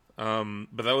 Yeah.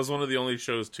 But that was one of the only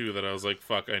shows too that I was like,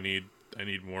 fuck, I need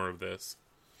more of this.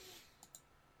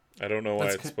 I don't know why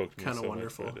it spoke to me so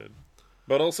wonderful. much, but it did.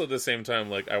 But also at the same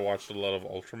time, like, I watched a lot of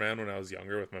Ultraman when I was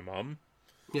younger with my mom.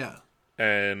 Yeah.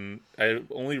 And I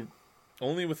only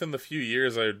within the few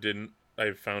years I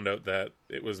found out that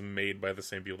it was made by the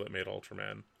same people that made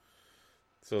Ultraman.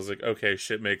 So I was like, okay,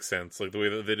 shit makes sense. Like the way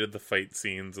that they did the fight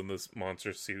scenes and the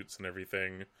monster suits and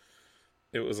everything.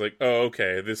 It was like, oh,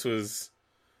 okay, it was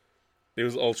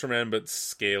Ultraman but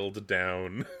scaled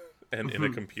down and in a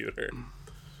computer.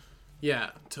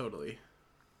 Yeah, totally.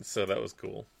 So that was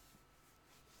cool.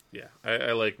 Yeah,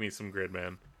 I like me some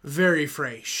Gridman. Very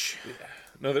fresh. Yeah.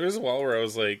 No, there was a while where I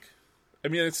was like, I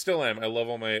mean, I still am. I love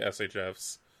all my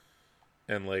SHFs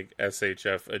and like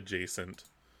SHF adjacent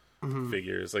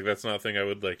figures. Like that's not a thing I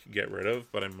would like get rid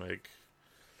of, but I'm like,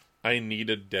 I need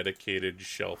a dedicated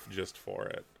shelf just for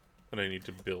it. And I need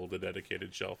to build a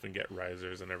dedicated shelf and get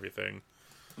risers and everything.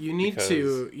 You need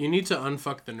to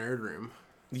unfuck the nerd room.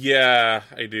 Yeah,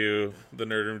 I do. The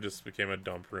nerd room just became a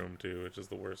dump room too, which is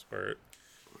the worst part.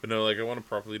 But no, like I want to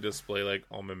properly display like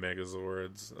all my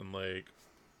Megazords and like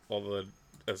all the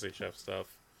SHF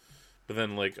stuff. But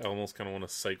then like I almost kind of want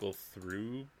to cycle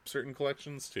through certain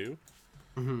collections too.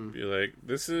 Mm-hmm. Be like,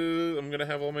 I'm gonna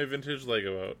have all my vintage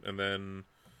Lego out, and then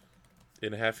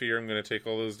in half a year I'm gonna take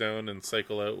all those down and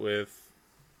cycle out with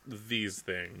these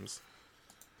things.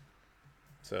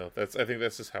 So I think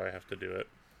that's just how I have to do it.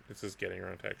 It's just getting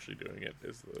around to actually doing it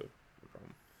is the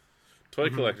problem. Toy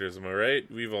collectors, am I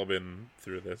right? We've all been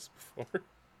through this before.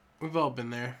 We've all been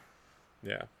there.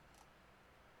 Yeah.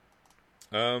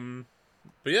 But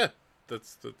yeah,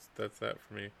 that's that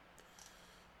for me.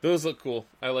 Those look cool.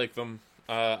 I like them.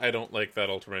 I don't like that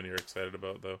Ultraman you're excited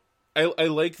about though. I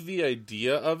like the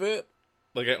idea of it.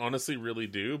 Like I honestly really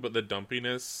do, but the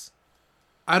dumpiness.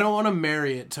 I don't want to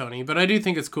marry it, Tony, but I do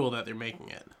think it's cool that they're making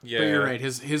it. Yeah. But you're right,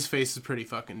 his face is pretty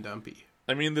fucking dumpy.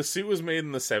 I mean, the suit was made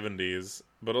in the 70s,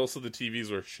 but also the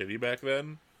TVs were shitty back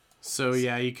then. So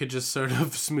yeah, you could just sort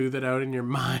of smooth it out in your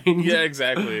mind. Yeah,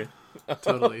 exactly.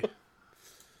 Totally.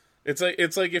 It's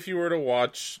like if you were to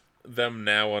watch them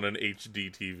now on an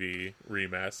HD TV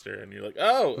remaster, and you're like,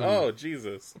 oh,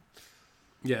 Jesus.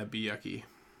 Yeah, it'd be yucky.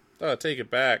 Oh, take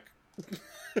it back.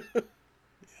 Yeah.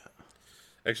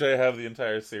 Actually, I have the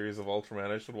entire series of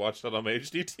Ultraman. I should watch that on my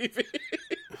HD TV.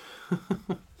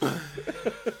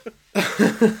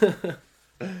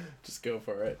 Just go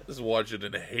for it. Just watch it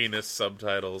in heinous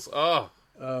subtitles. Oh,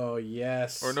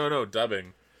 yes. or no,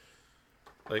 dubbing.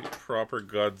 Like proper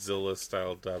Godzilla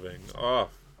style dubbing. Oh,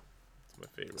 it's my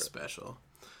favorite. Special.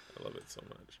 I love it so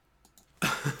much.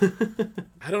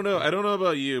 I don't know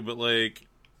about you, but like,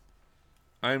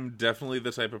 I'm definitely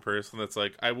the type of person that's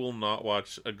like, I will not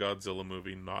watch a Godzilla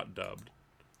movie not dubbed.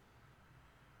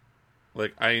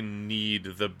 Like, I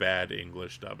need the bad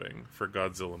English dubbing for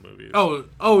Godzilla movies.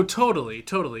 Oh, totally.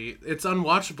 It's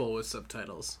unwatchable with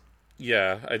subtitles.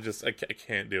 Yeah, I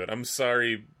can't do it. I'm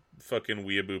sorry, fucking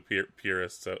weeaboo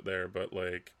purists out there, but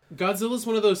like... Godzilla's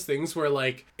one of those things where,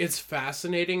 like, it's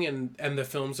fascinating and the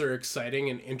films are exciting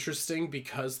and interesting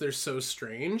because they're so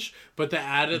strange, but the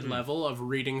added level of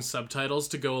reading subtitles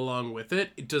to go along with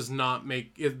it does not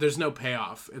make... there's no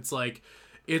payoff. It's like,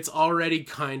 it's already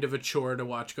kind of a chore to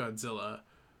watch Godzilla.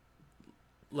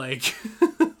 Like,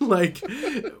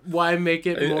 why make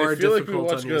it more I feel difficult like we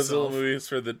watch on Godzilla yourself? movies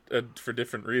for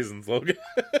different reasons, Logan.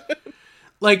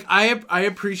 Like, I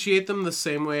appreciate them the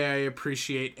same way I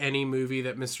appreciate any movie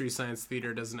that Mystery Science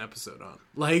Theater does an episode on.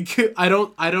 Like, I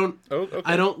don't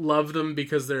love them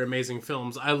because they're amazing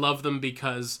films. I love them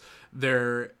because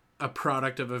they're a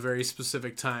product of a very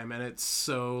specific time, and it's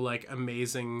so, like,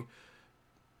 amazing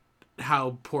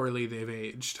how poorly they've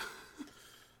aged.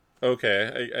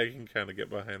 Okay, I can kind of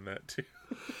get behind that, too.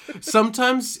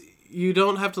 Sometimes you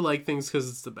don't have to like things because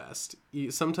it's the best.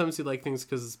 Sometimes you like things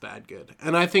because it's bad good.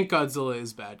 And I think Godzilla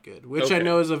is bad good, which Okay. I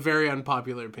know is a very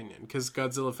unpopular opinion because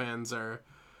Godzilla fans are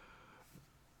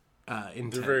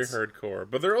intense. They're very hardcore,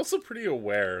 but they're also pretty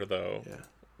aware, though. Yeah.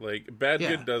 Like, bad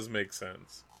good does make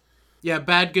sense. Yeah,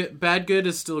 bad good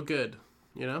is still good,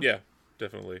 you know? Yeah,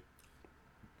 definitely.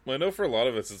 Well, I know for a lot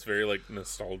of us it's very, like,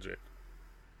 nostalgic.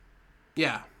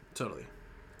 Yeah, totally.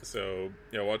 So,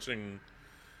 yeah, watching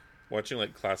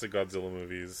like classic Godzilla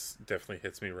movies definitely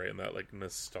hits me right in that like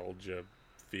nostalgia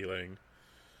feeling.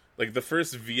 Like the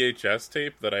first VHS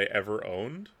tape that I ever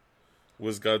owned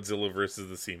was Godzilla versus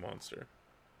the Sea Monster.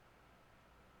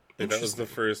 Like, that was the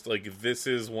first, like, this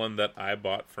is one that I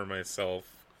bought for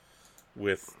myself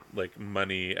with like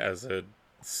money as a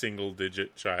single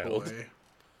digit child. Boy.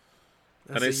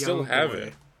 And I still have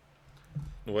it.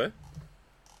 What?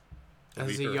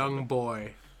 As a young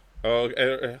boy. Oh,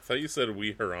 I thought you said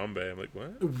wee Harambe. I'm like,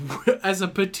 what? As a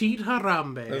petite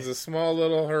Harambe. As a small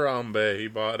little Harambe, he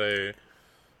bought a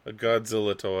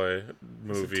Godzilla toy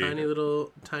movie. It's a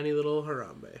tiny little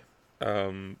Harambe.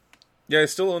 Yeah, I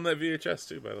still own that VHS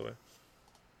too, by the way.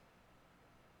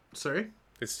 Sorry?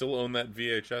 I still own that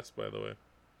VHS, by the way.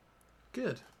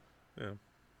 Good. Yeah,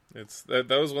 it's that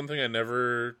was one thing I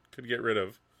never could get rid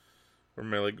of, were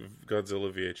my like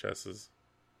Godzilla VHSs.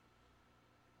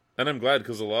 And I'm glad,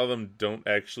 because a lot of them don't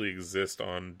actually exist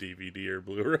on DVD or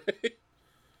Blu-ray.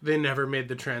 They never made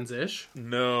the transition?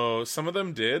 No, some of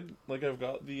them did. Like, I've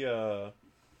got one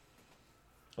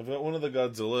of the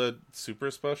Godzilla Super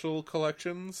Special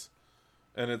collections,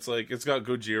 and it's like, it's got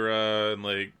Gojira and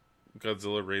like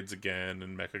Godzilla Raids Again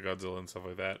and Mechagodzilla and stuff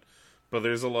like that. But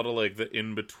there's a lot of like the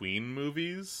in-between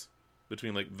movies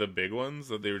between like the big ones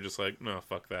that they were just like, no,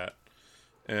 fuck that.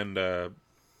 And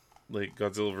like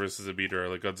Godzilla versus Ghidorah,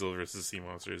 like Godzilla versus Sea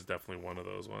Monster is definitely one of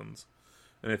those ones.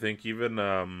 And I think even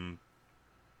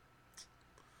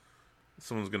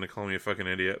someone's gonna call me a fucking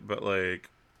idiot, but like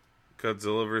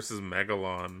Godzilla versus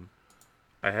Megalon,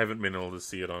 I haven't been able to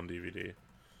see it on DVD,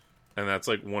 and that's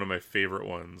like one of my favorite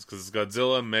ones because it's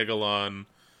Godzilla, Megalon,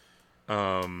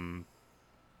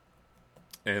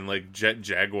 and like Jet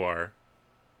Jaguar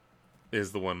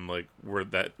is the one like where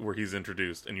he's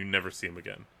introduced, and you never see him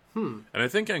again. And I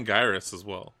think Anguirus as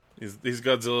well. He's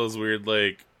Godzilla's weird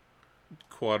like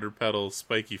quadrupedal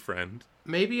spiky friend.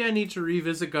 Maybe I need to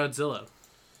revisit Godzilla.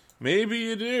 Maybe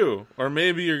you do, or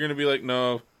maybe you're gonna be like,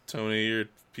 no, Tony, you're a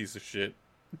piece of shit.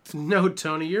 No,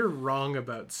 Tony, you're wrong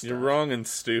about stuff. You're wrong and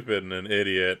stupid and an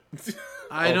idiot.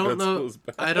 I don't know.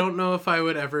 I don't know if I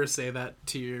would ever say that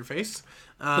to your face.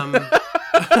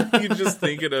 You just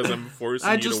think it as I'm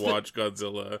forcing you to watch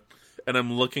Godzilla, and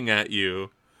I'm looking at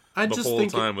you the whole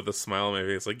time with a smile on my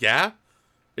face. Like, yeah,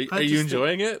 are you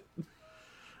enjoying it?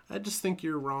 I just think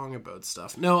you're wrong about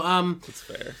stuff. No, that's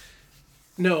fair.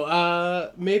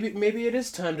 No, maybe it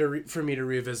is time for me to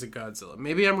revisit Godzilla.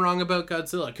 Maybe I'm wrong about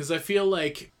Godzilla, because I feel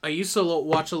like I used to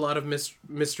watch a lot of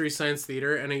Mystery Science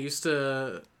Theater, and I used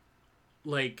to,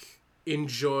 like,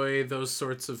 enjoy those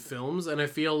sorts of films, and I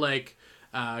feel like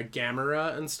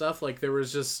Gamera and stuff, like, there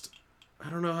was just... I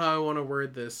don't know how I want to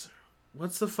word this.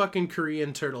 What's the fucking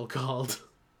Korean turtle called?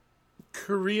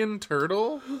 Korean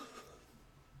turtle?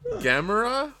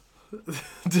 Gamera?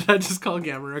 Did I just call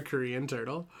Gamera a Korean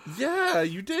turtle? Yeah,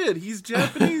 you did. He's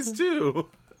Japanese too.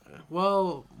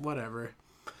 Well, whatever.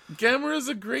 Gamera's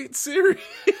a great series.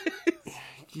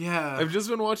 Yeah. I've just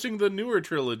been watching the newer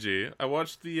trilogy. I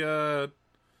watched the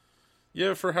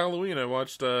for Halloween I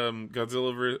watched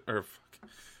Gamera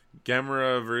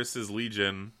versus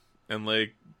Legion and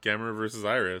like Gamera versus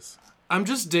Iris. I'm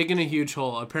just digging a huge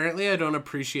hole. Apparently I don't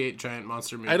appreciate giant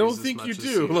monster movies. I don't think you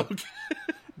do. Look.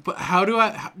 But how do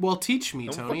I... Well, teach me,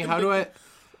 Tony. How do I...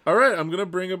 Alright, I'm gonna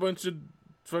bring a bunch of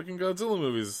fucking Godzilla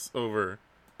movies over.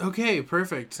 Okay,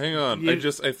 perfect. Hang on. I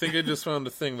think I just found a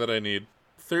thing that I need.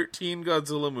 13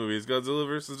 Godzilla movies. Godzilla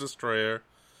vs. Destroyer.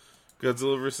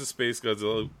 Godzilla vs. Space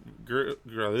Godzilla.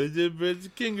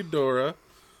 King Ghidorah.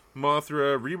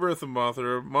 Mothra. Rebirth of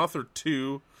Mothra. Mothra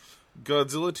 2.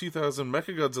 Godzilla 2000.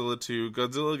 Mechagodzilla 2.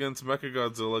 Godzilla against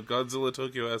Mechagodzilla. Godzilla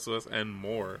Tokyo SOS. And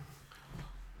more.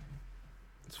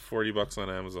 It's $40 on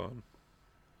Amazon.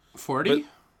 40?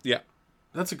 Yeah.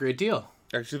 That's a great deal.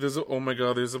 Actually, there's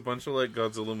a bunch of like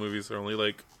Godzilla movies that are only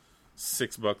like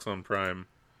 $6 on Prime.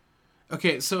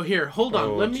 Okay, so here, hold on.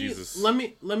 Oh,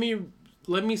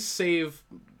 let me save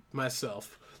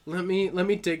myself. Let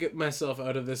me dig myself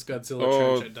out of this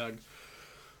Godzilla trench I dug.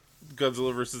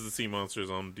 Godzilla versus the Sea Monsters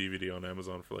on DVD on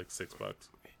Amazon for like $6.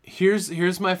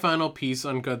 Here's my final piece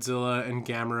on Godzilla and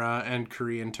Gamera and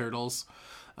Korean turtles.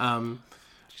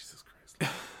 Jesus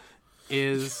Christ.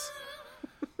 Is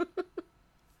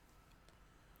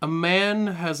a man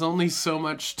has only so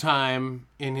much time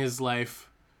in his life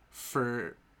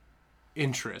for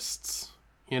interests,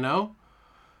 you know?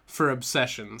 For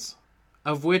obsessions,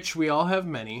 of which we all have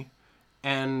many,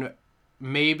 and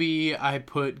maybe I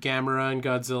put Gamera and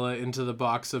Godzilla into the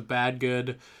box of bad,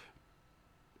 good,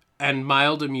 and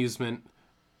mild amusement,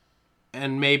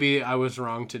 and maybe I was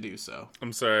wrong to do so.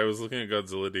 I'm sorry, I was looking at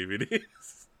Godzilla DVDs.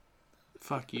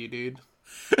 Fuck you, dude.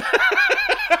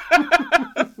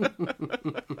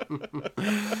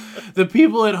 The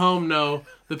people at home know.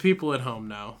 The people at home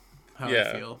know how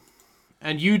I feel.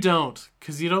 And you don't,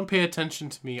 because you don't pay attention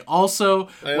to me. Also,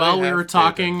 while we were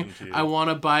talking, I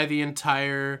want to buy the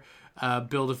entire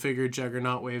Build-A-Figure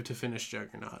Juggernaut Wave to Finish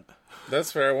Juggernaut.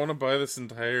 That's fair. I want to buy this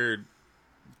entire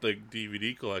like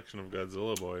DVD collection of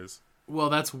Godzilla boys.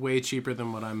 Well, that's way cheaper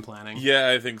than what I'm planning.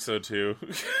 Yeah, I think so too.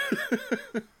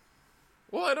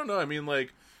 Well, I don't know. I mean,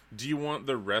 like, do you want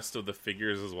the rest of the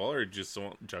figures as well, or just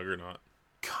want Juggernaut?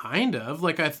 Kind of.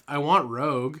 Like, I want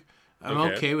Rogue. I'm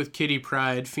okay with Kitty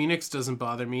Pryde. Phoenix doesn't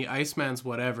bother me. Iceman's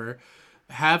whatever.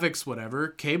 Havoc's whatever.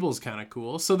 Cable's kind of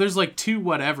cool. So there's like 2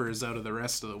 whatevers out of the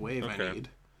rest of the wave I need.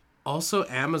 Also,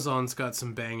 Amazon's got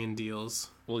some banging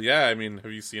deals. Well, yeah. I mean,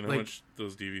 have you seen how much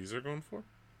those DVDs are going for?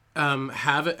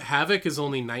 Havoc is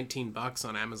only $19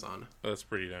 on Amazon. Oh, that's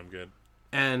pretty damn good.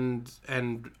 And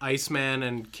Iceman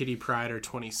and Kitty Pryde are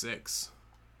 $26.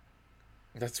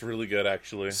 That's really good,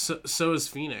 actually. So is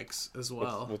Phoenix as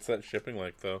well. What's that shipping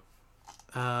like, though?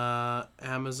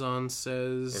 Amazon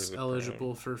says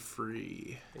eligible for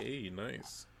free. Hey,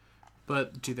 nice.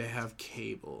 But do they have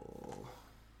cable?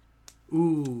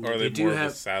 Ooh, or are they more of a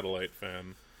satellite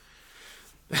fan?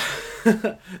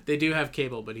 They do have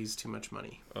Cable, but he's too much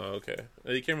money. Oh, okay.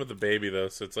 He came with a baby though,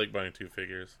 so it's like buying two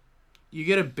figures. You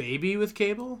get a baby with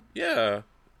Cable? Yeah,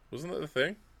 wasn't that the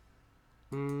thing?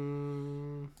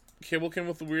 Mm. Cable came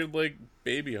with a weird like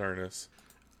baby harness.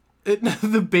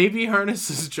 The baby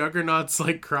harness is Juggernaut's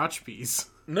like crotch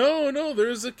piece. No,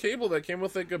 there's a Cable that came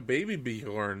with like a baby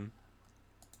Bjorn.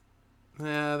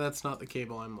 Nah, that's not the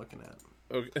Cable I'm looking at.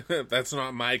 Okay, that's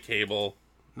not my Cable.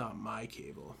 Not my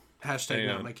Cable. Hashtag Hang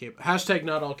not on. my Cable. Hashtag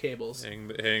not all cables. Hang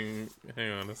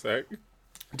on a sec.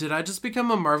 Did I just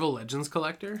become a Marvel Legends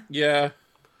collector? Yeah.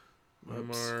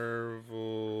 Whoops.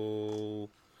 Marvel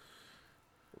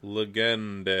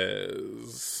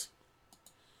Legendes.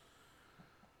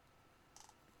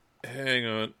 Hang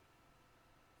on.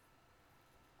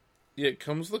 Yeah, it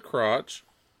comes with the crotch.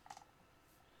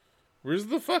 Where's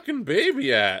the fucking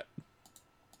baby at?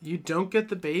 You don't get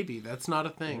the baby. That's not a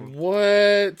thing.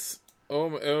 What?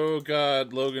 Oh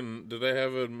god, Logan, did I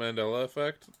have a Mandela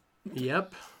effect?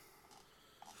 Yep.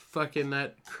 Fucking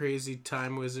that crazy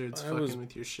time wizard's I was- fucking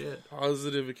with your shit.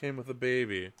 Positive it came with a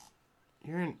baby.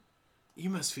 You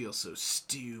must feel so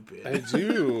stupid. I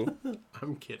do.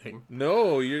 I'm kidding.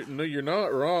 No, you're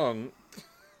not wrong.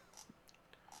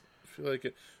 I feel like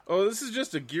it. Oh, this is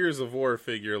just a Gears of War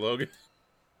figure, Logan.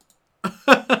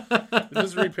 They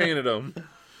just repainted him.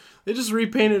 They just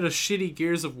repainted a shitty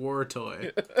Gears of War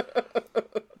toy.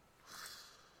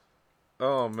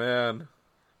 Oh man.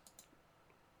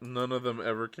 None of them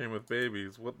ever came with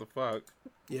babies. What the fuck?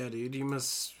 Yeah, dude, you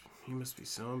must be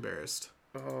so embarrassed.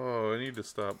 Oh, I need to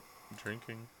stop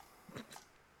drinking.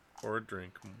 Or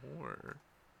drink more.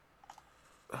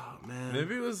 Oh man.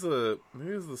 Maybe it was the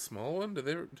small one. Did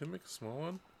they make a small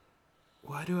one?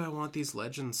 Why do I want these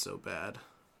legends so bad?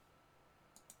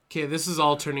 Okay, this is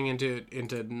all turning into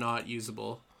not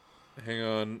usable. Hang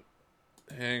on.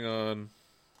 all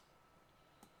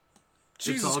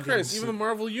Jesus getting Christ, so- even the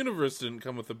Marvel Universe didn't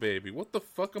come with a baby. What the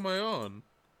fuck am I on?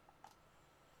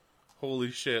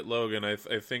 Holy shit, Logan, I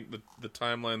think the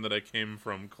timeline that I came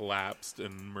from collapsed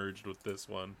and merged with this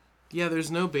one. Yeah,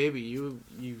 there's no baby, you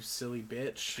silly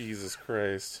bitch. Jesus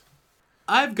Christ.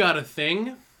 I've got a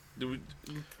thing.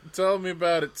 Tell me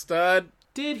about it, stud.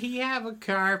 Did he have a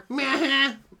car?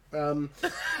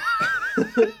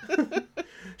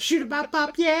 Shoot about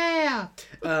pop, yeah.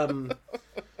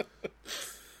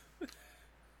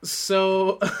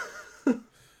 So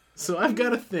I've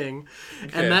got a thing,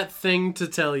 Okay. and that thing to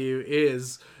tell you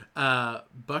is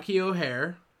Bucky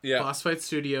O'Hare, Yeah. Boss Fight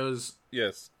Studios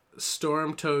Yes.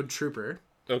 Storm Toad Trooper.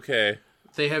 Okay.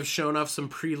 They have shown off some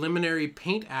preliminary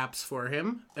paint apps for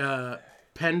him,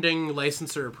 pending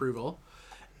licensor approval.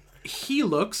 He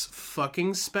looks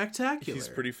fucking spectacular. He's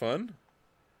pretty fun.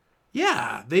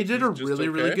 Yeah, they did a He's just really,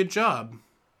 really okay? good job.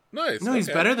 Nice. No, he's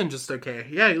okay. better than just okay.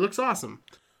 Yeah, he looks awesome.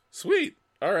 Sweet.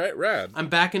 All right, rad. I'm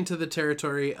back into the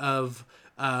territory of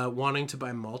wanting to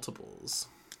buy multiples.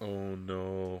 Oh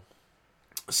no.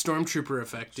 Stormtrooper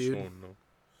effect, dude. Oh no.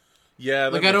 Yeah,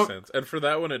 that Like, I makes don't- sense. And for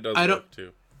that one, it does I don't- work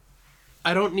too.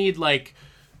 I don't need like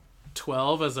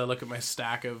 12 as I look at my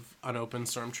stack of unopened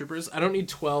Stormtroopers. I don't need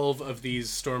 12 of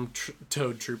these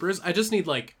Toad Troopers. I just need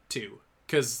like 2.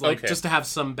 Because, like, Okay. just to have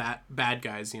some bad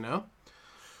guys, you know?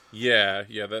 Yeah,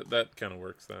 that kind of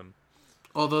works then.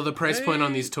 Although the price point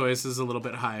on these toys is a little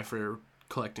bit high for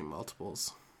collecting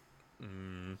multiples.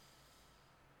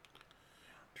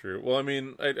 True. Well, I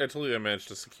mean, I told you I managed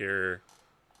to secure.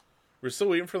 We're still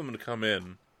waiting for them to come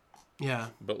in, Yeah.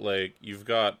 but like you've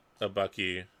got a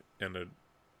Bucky and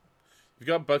you've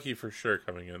got Bucky for sure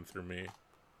coming in through me.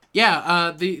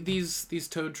 Yeah, these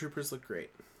Toad Troopers look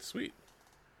great. Sweet.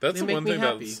 That's They the make one me thing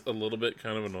happy. that's a little bit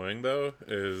kind of annoying though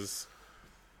is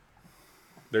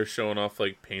they're showing off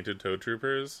like painted Toad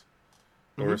Troopers,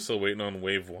 but we're still waiting on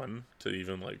Wave 1 to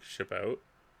even like ship out,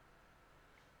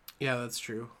 Yeah, that's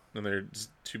true. and they're just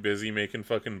too busy making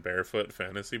fucking barefoot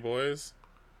fantasy boys.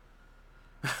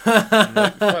 I'm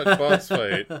like, fuck, boss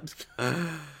fight.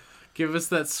 Give us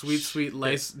that sweet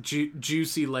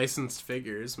juicy licensed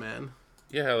figures, man.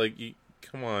 Yeah, like,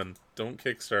 come on, don't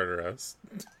Kickstarter us.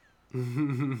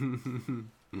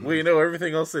 Wait, no,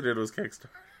 everything else they did was Kickstarter.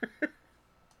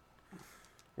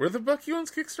 Were the Bucky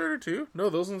ones Kickstarter too? No,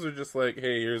 those ones are just like,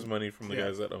 hey, here's money from the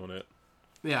guys that own it.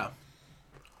 Yeah.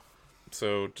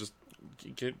 So just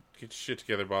get shit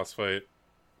together, boss fight.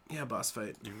 Yeah, boss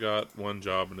fight. You've got one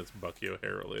job and it's Bucky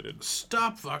O'Hare related.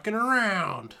 Stop fucking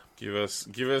around. Give us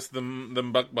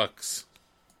them bucks.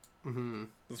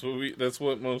 Mm-hmm. That's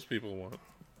what most people want.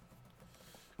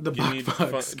 The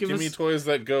bucks. Give me toys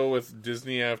that go with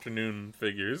Disney afternoon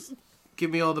figures.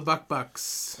 Give me all the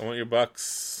bucks. I want your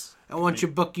bucks. I want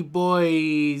your Bucky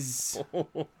boys.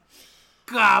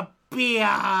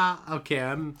 Okay,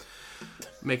 I'm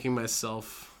making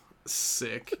myself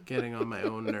sick, getting on my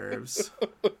own nerves.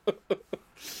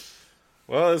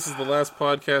 Well, this is the last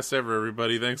podcast ever,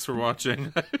 everybody. Thanks for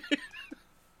watching.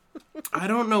 I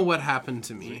don't know what happened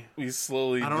to me. We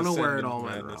slowly. I don't know where it descend all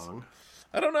into went madness. wrong.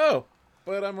 I don't know,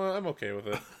 but I'm okay with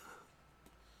it.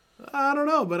 I don't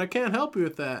know, but I can't help you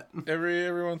with that.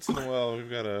 Every once in a while, we've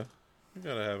gotta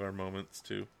have our moments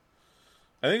too.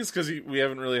 I think it's because we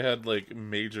haven't really had like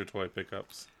major toy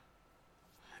pickups.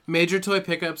 Major toy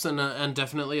pickups and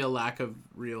definitely a lack of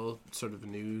real sort of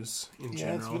news in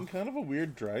Yeah, it's general. been kind of a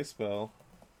weird dry spell.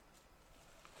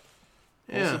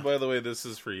 Yeah. Also, by the way, this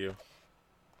is for you.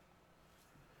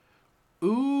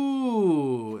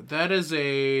 Ooh, that is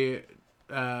a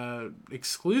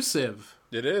exclusive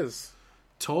It is.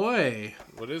 toy.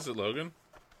 What is it, Logan?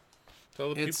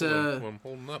 Tell the It's people a- who I'm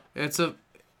holding up. It's a.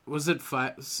 Was it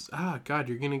five? God,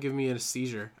 you're gonna give me a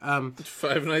seizure.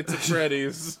 Five Nights at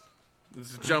Freddy's.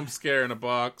 It's a jump scare in a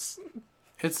box.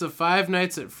 It's a Five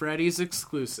Nights at Freddy's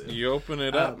exclusive. You open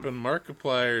it up and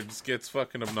Markiplier just gets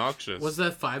fucking obnoxious. Was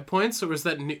that 5 points or was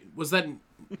that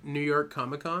New York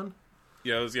Comic Con?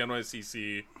 Yeah, it was the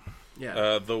NYCC.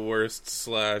 Yeah, The worst /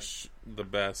 the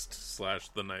best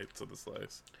 / the Knights of the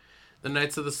Slice. the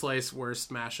Knights of the Slice worst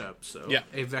mashup. So Yeah.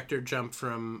 a vector jump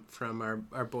from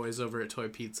our boys over at Toy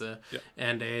Pizza, Yeah.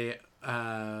 and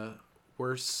a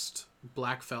worst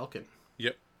Black Falcon.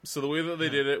 Yep. So the way that they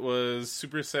did it was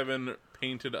Super 7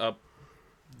 painted up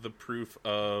the proof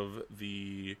of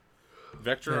the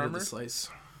Vector Head of armor, the Slice.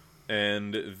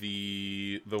 and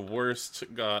the worst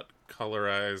got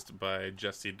colorized by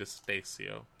Jesse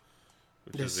DeStacio,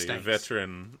 which is a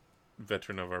veteran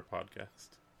of our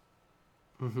podcast.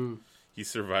 Mm-hmm. He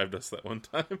survived us that one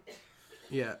time.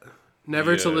 Yeah.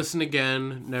 Never to Yeah. listen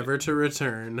again, never to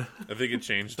return. I think it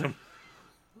changed him.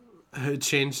 It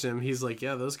changed him. He's like,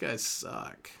 yeah, those guys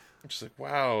suck. I'm just like,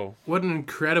 wow. What an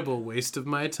incredible waste of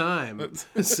my time,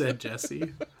 said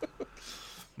Jesse.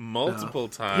 Multiple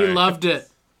times. He loved it.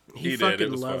 He He did. fucking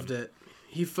It was loved fun. it.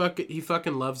 He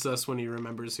fucking loves us when he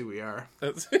remembers who we are.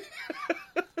 That's-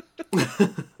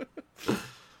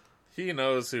 He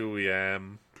knows who we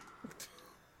am.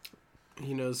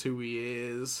 He knows who he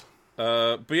is.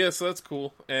 But yeah, so that's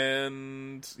cool.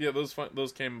 And yeah,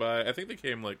 those came by. I think they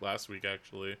came like last week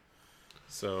actually.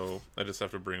 So I just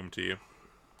have to bring them to you.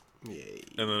 Yay.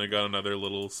 And then I got another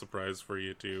little surprise for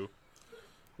you too,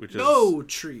 which is No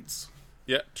treats.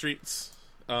 yeah, treats.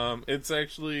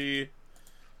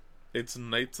 It's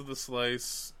Knights of the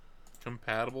Slice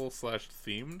compatible /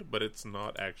 themed, but it's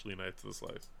not actually Knights of the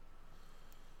Slice.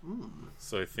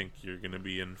 So I think you're gonna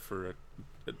be in for a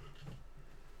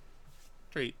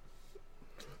treat.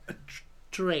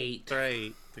 Treat.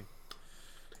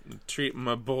 Treat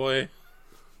my boy.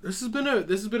 This has been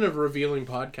a revealing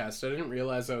podcast. I didn't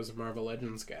realize I was a Marvel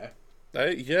Legends guy.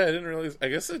 I didn't realize. I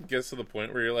guess it gets to the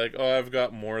point where you're like, oh, I've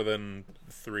got more than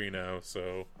 3 now,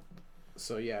 so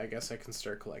So yeah, I guess I can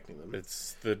start collecting them.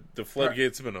 it's the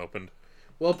floodgates have been opened.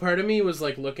 Well, part of me was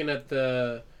like looking at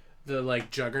the like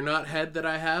Juggernaut head that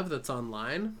I have that's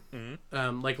online,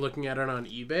 like looking at it on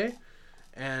eBay,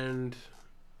 and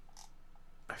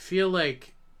I feel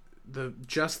like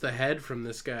just the head from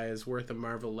this guy is worth a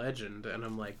Marvel Legend, and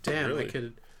I'm like, damn, Really?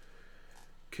 I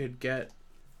could get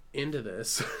into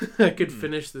this. I could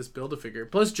finish this Build-A-Figure.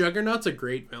 Plus, Juggernaut's a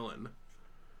great villain.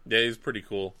 Yeah, he's pretty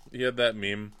cool. He had that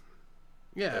meme.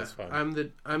 Yeah, That's fine.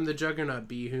 I'm the Juggernaut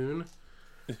Behoon.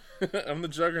 I'm the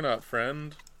Juggernaut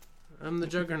friend. I'm the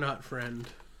Juggernaut friend.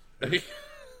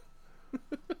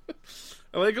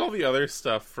 I like all the other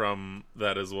stuff from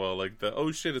that as well. Like the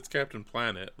oh shit, it's Captain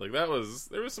Planet. Like there was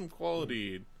some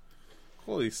quality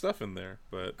stuff in there.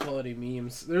 But Quality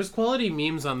memes. There's quality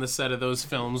memes on the set of those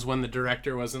films when the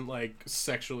director wasn't like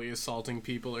sexually assaulting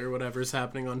people or whatever's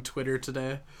happening on Twitter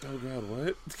today. oh god,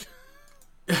 what?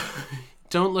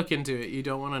 Don't look into it. You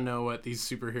don't want to know what these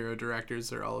superhero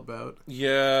directors are all about.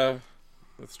 Yeah,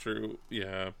 that's true.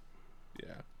 Yeah.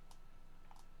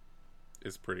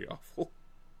 It's pretty awful.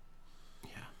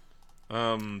 Yeah.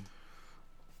 On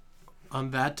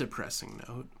that depressing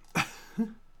note,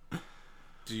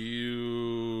 Do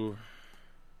you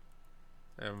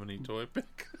have any toy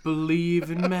pick?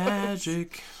 believe in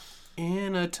magic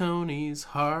in a Tony's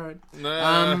heart.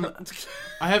 Nah.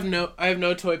 I have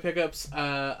no toy pickups. Do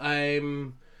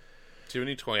you have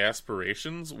any toy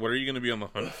aspirations? What are you going to be on the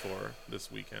hunt for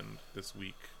this week? This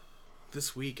week.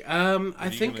 What's I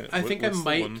the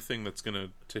might. one thing that's going to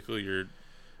tickle your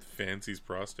fancy's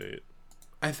prostate?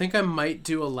 I think I might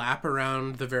do a lap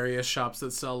around the various shops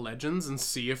that sell Legends and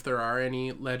see if there are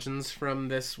any Legends from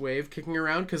this wave kicking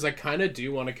around, because I kind of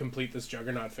do want to complete this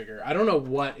Juggernaut figure. I don't know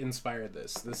what inspired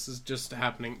this. This is just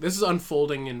happening. This is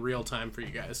unfolding in real time for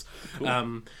you guys.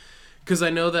 Cool. Because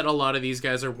I know that a lot of these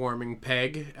guys are warming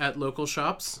peg at local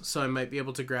shops, so I might be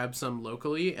able to grab some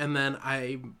locally, and then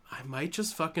I might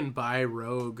just fucking buy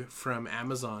Rogue from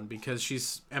Amazon, because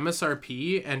she's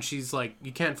MSRP, and she's like,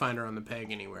 you can't find her on the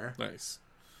peg anywhere. Nice.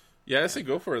 Yeah, I say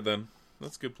go for it then.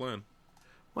 That's a good plan.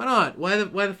 Why not? Why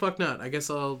the fuck not? I guess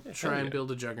I'll try and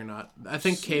build a Juggernaut. I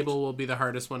think Sweet. Cable will be the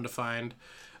hardest one to find,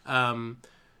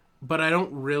 but I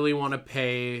don't really want to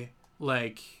pay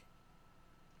like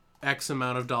X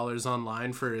amount of dollars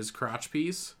online for his crotch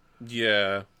piece.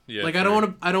 Yeah. Like I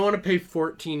don't want to pay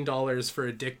 $14 for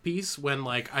a dick piece when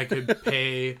like I could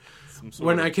pay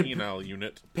when I could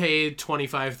unit. Pay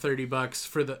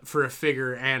 $25-$30 for a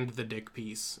figure and the dick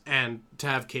piece, and to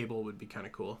have Cable would be kind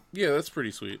of cool. Yeah, that's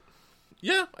pretty sweet.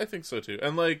 Yeah, I think so too.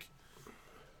 And like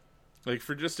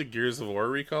for just a Gears of War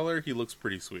recolor, he looks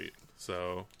pretty sweet.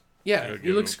 So yeah,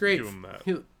 he looks great. Give him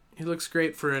that. He looks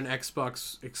great for an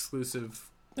Xbox exclusive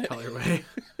colorway.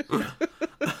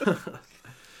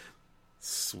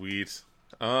 Sweet.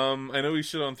 I know we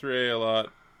shit on 3A a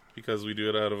lot because we do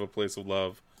it out of a place of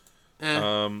love. I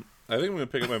think I'm gonna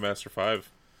pick up my Master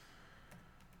 5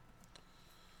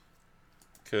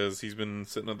 because he's been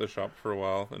sitting at the shop for a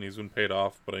while and he's been paid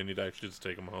off, but I need to actually just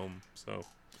take him home. So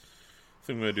I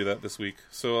think I'm gonna do that this week.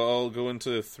 So I'll go into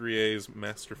 3A's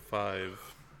Master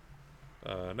 5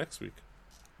 next week.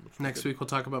 Next week we'll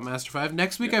talk about Master 5.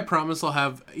 Next week I promise I'll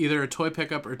have either a toy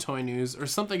pickup or toy news or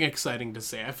something exciting to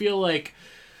say. I feel like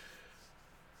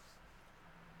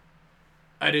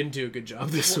I didn't do a good job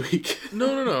this week.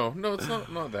 No, it's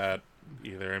not that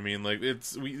either. I mean, like,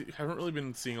 we haven't really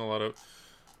been seeing a lot of...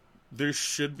 There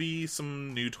should be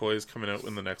some new toys coming out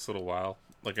in the next little while.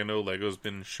 Like, I know Lego's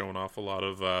been showing off a lot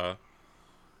of,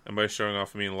 and by showing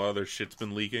off I mean a lot of their shit's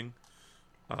been leaking.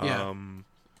 Yeah.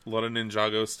 A lot of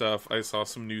Ninjago stuff. I saw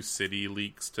some new City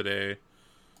leaks today,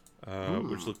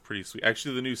 which look pretty sweet.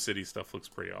 Actually, the new City stuff looks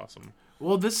pretty awesome.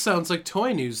 Well, this sounds like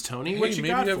toy news, Tony. What you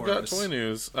got for us? Maybe I've got toy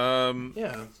news.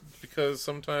 Yeah. Because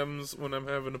sometimes when I'm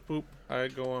having a poop, I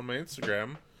go on my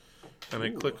Instagram, and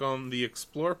I click on the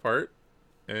explore part,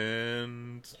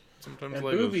 and sometimes and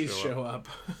Legos boobies show up.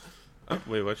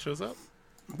 Wait, what shows up?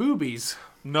 Boobies.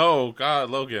 No, God,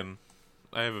 Logan.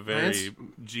 I have a very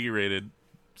G-rated...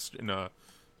 No.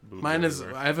 Mine is...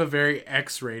 I have a very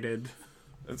X-rated...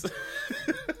 I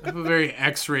have a very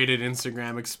X-rated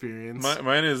Instagram experience.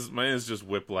 Mine is just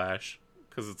whiplash,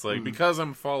 because it's like because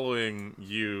I'm following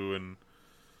you and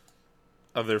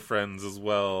other friends as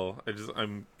well.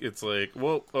 It's like,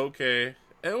 well, okay,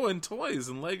 oh, and toys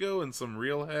and Lego and some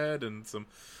real head and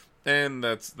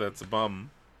that's a bum.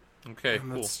 Okay,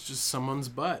 and cool. That's just someone's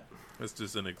butt. It's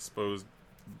just an exposed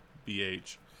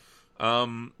BH.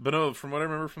 But no, from what I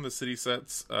remember from the City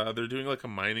sets, they're doing like a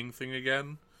mining thing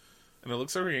again. And it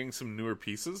looks like we're getting some newer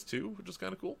pieces, too, which is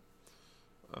kind of cool.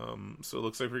 So it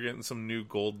looks like we're getting some new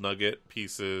gold nugget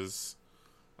pieces.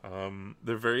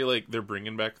 They're very, like, they're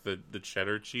bringing back the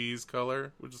cheddar cheese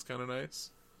color, which is kind of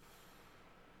nice.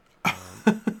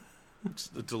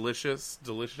 Just a delicious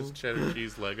cheddar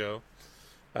cheese Lego.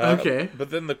 Okay. But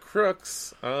then the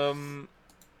crooks, because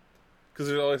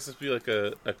there always has to be, like,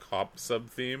 a cop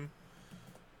sub-theme.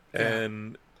 Yeah.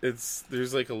 And...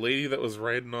 there's like a lady that was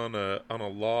riding on a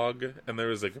log, and there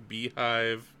was like a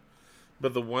beehive,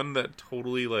 but the one that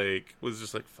totally like was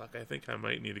just like, fuck, I think I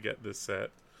might need to get this set,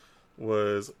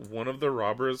 was one of the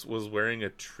robbers was wearing a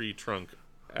tree trunk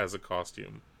as a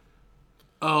costume.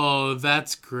 Oh,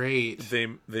 that's great. They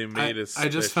made I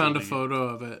just found a photo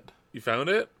of it. You found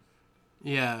it?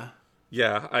 Yeah.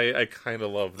 Yeah, I kind of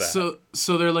love that.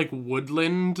 So they're like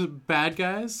woodland bad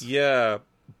guys? Yeah,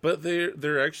 but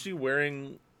they're actually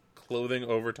wearing clothing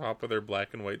over top of their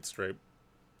black and white stripe,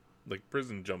 like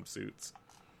prison jumpsuits.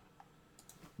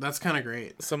 That's kind of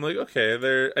great. So I'm like,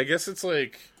 okay, I guess it's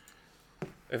like,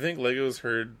 I think Lego's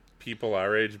heard people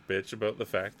our age bitch about the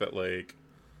fact that like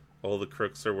all the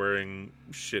crooks are wearing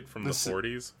shit from the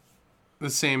 40s. The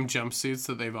same jumpsuits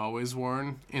that they've always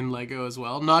worn in Lego as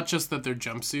well. Not just that they're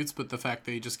jumpsuits, but the fact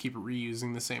they just keep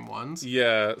reusing the same ones.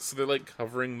 Yeah, so they're like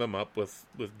covering them up with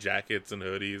jackets and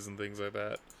hoodies and things like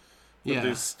that. But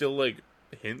there's still like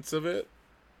hints of it,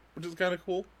 which is kind of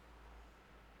cool.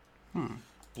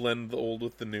 Blend the old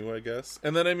with the new, I guess.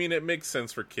 And then, I mean, it makes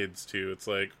sense for kids too. It's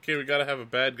like, okay, we gotta have a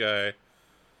bad guy.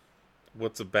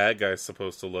 What's a bad guy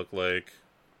supposed to look like?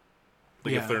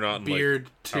 Like if they're not in beard,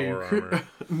 like power armor.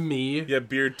 Me. Yeah,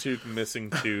 beard, toque, missing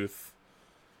tooth,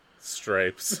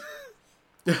 stripes.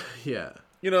 Yeah.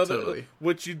 You know, Totally.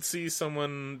 what you'd see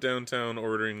someone downtown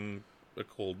ordering a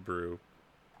cold brew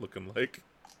looking like.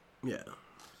 Yeah.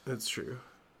 That's true.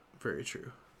 Very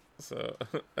true. So,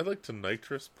 I'd like to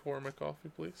nitrous pour my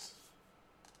coffee, please.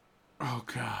 Oh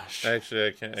gosh. Actually,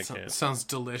 I can't. Sounds Can't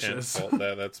delicious. fault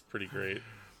that. That's pretty great.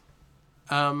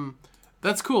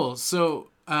 That's cool. So,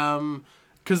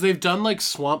 because they've done like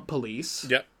Swamp Police.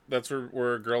 Yep, that's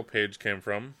where Girl Page came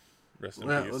from. Rest in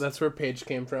peace. That's where Paige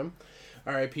came from.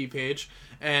 R.I.P. Paige.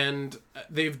 And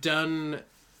they've done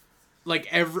like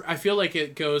I feel like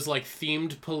it goes like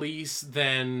themed police,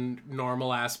 then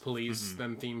normal ass police,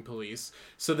 then themed police.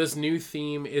 So this new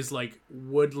theme is like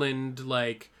woodland,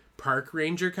 like park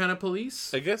ranger kind of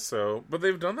police. I guess so, but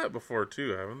they've done that before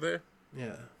too, haven't they?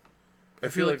 Yeah. I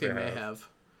feel like they may have.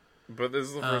 But this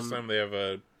is the first time they have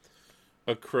a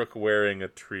crook wearing a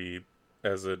tree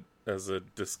as a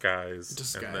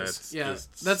disguise. And that's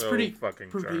that's so pretty fucking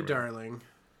pretty charming. darling.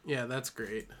 Yeah, that's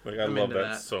great. Like I I'm love into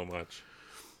that so much.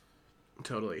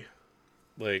 Totally.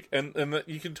 Like and that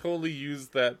you can totally use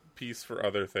that piece for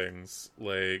other things,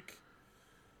 like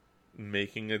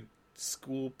making a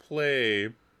school play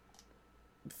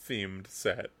themed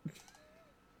set.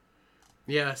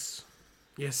 Yes,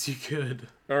 you could.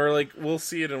 Or like we'll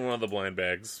see it in one of the blind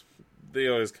bags. They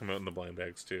always come out in the blind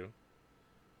bags too.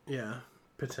 Yeah,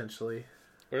 potentially.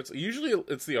 Or it's usually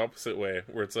the opposite way,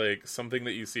 where it's like something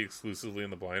that you see exclusively in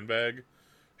the blind bag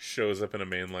shows up in a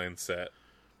mainline set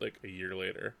like a year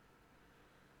later.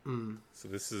 So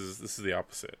this is the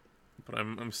opposite, but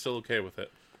I'm still okay with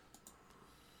it.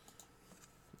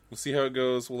 We'll see how it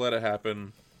goes. We'll let it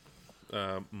happen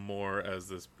more as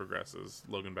this progresses.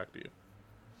 Logan, back to you.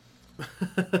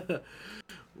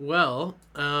 Well,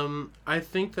 I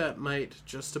think that might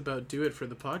just about do it for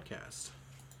the podcast.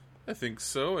 I think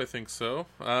so.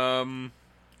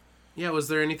 Yeah, was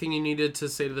there anything you needed to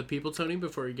say to the people, Tony,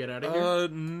 before we get out of here?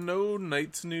 No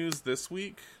Knights news this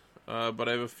week, but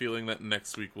I have a feeling that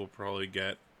next week we'll probably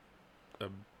get a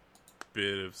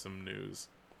bit of some news.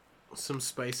 Some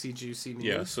spicy, juicy news.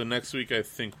 Yeah, so next week I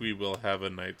think we will have a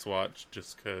Night's Watch,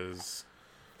 just because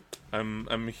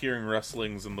I'm hearing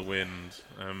rustlings in the wind.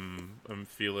 I'm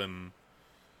feeling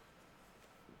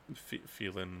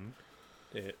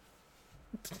it.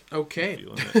 Okay.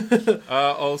 Feeling it.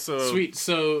 Also, Sweet.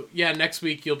 So, yeah, next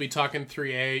week you'll be talking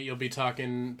 3A. You'll be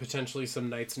talking potentially some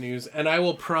Knights news. And I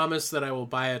will promise that I will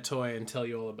buy a toy and tell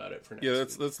you all about it for next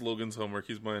week. that's Logan's homework.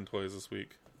 He's buying toys this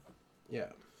week. Yeah.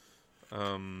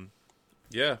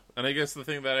 Yeah, and I guess the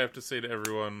thing that I have to say to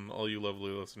everyone, all you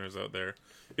lovely listeners out there,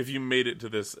 if you made it to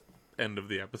this end of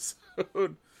the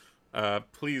episode,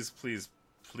 please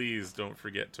don't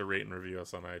forget to rate and review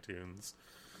us on iTunes.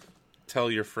 Tell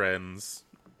your friends.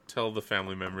 Tell the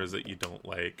family members that you don't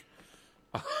like.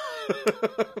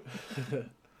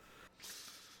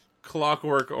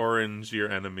 Clockwork Orange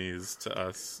your enemies to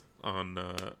us on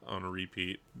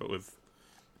repeat, but with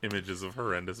images of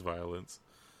horrendous violence.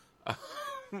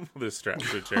 They're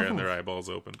strapped to a chair and their eyeballs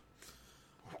open.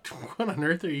 What on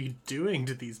earth are you doing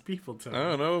to these people, Tony? I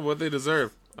don't know what they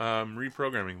deserve.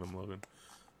 Reprogramming them, Logan.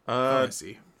 I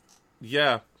see.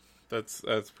 Yeah, that's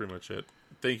pretty much it.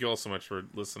 Thank you all so much for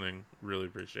listening. Really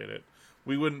appreciate it.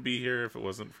 We wouldn't be here if it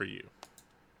wasn't for you.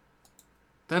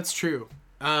 That's true.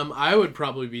 I would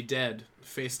probably be dead,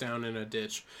 face down in a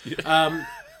ditch. Yeah.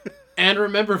 And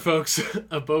remember, folks,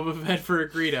 a Boba Fett for a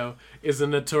Greedo is a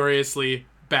notoriously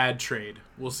bad trade.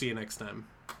 We'll see you next time.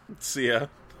 See ya.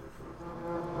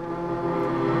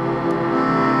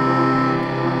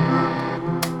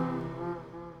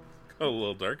 Got a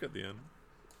little dark at the end.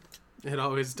 It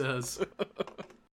always does.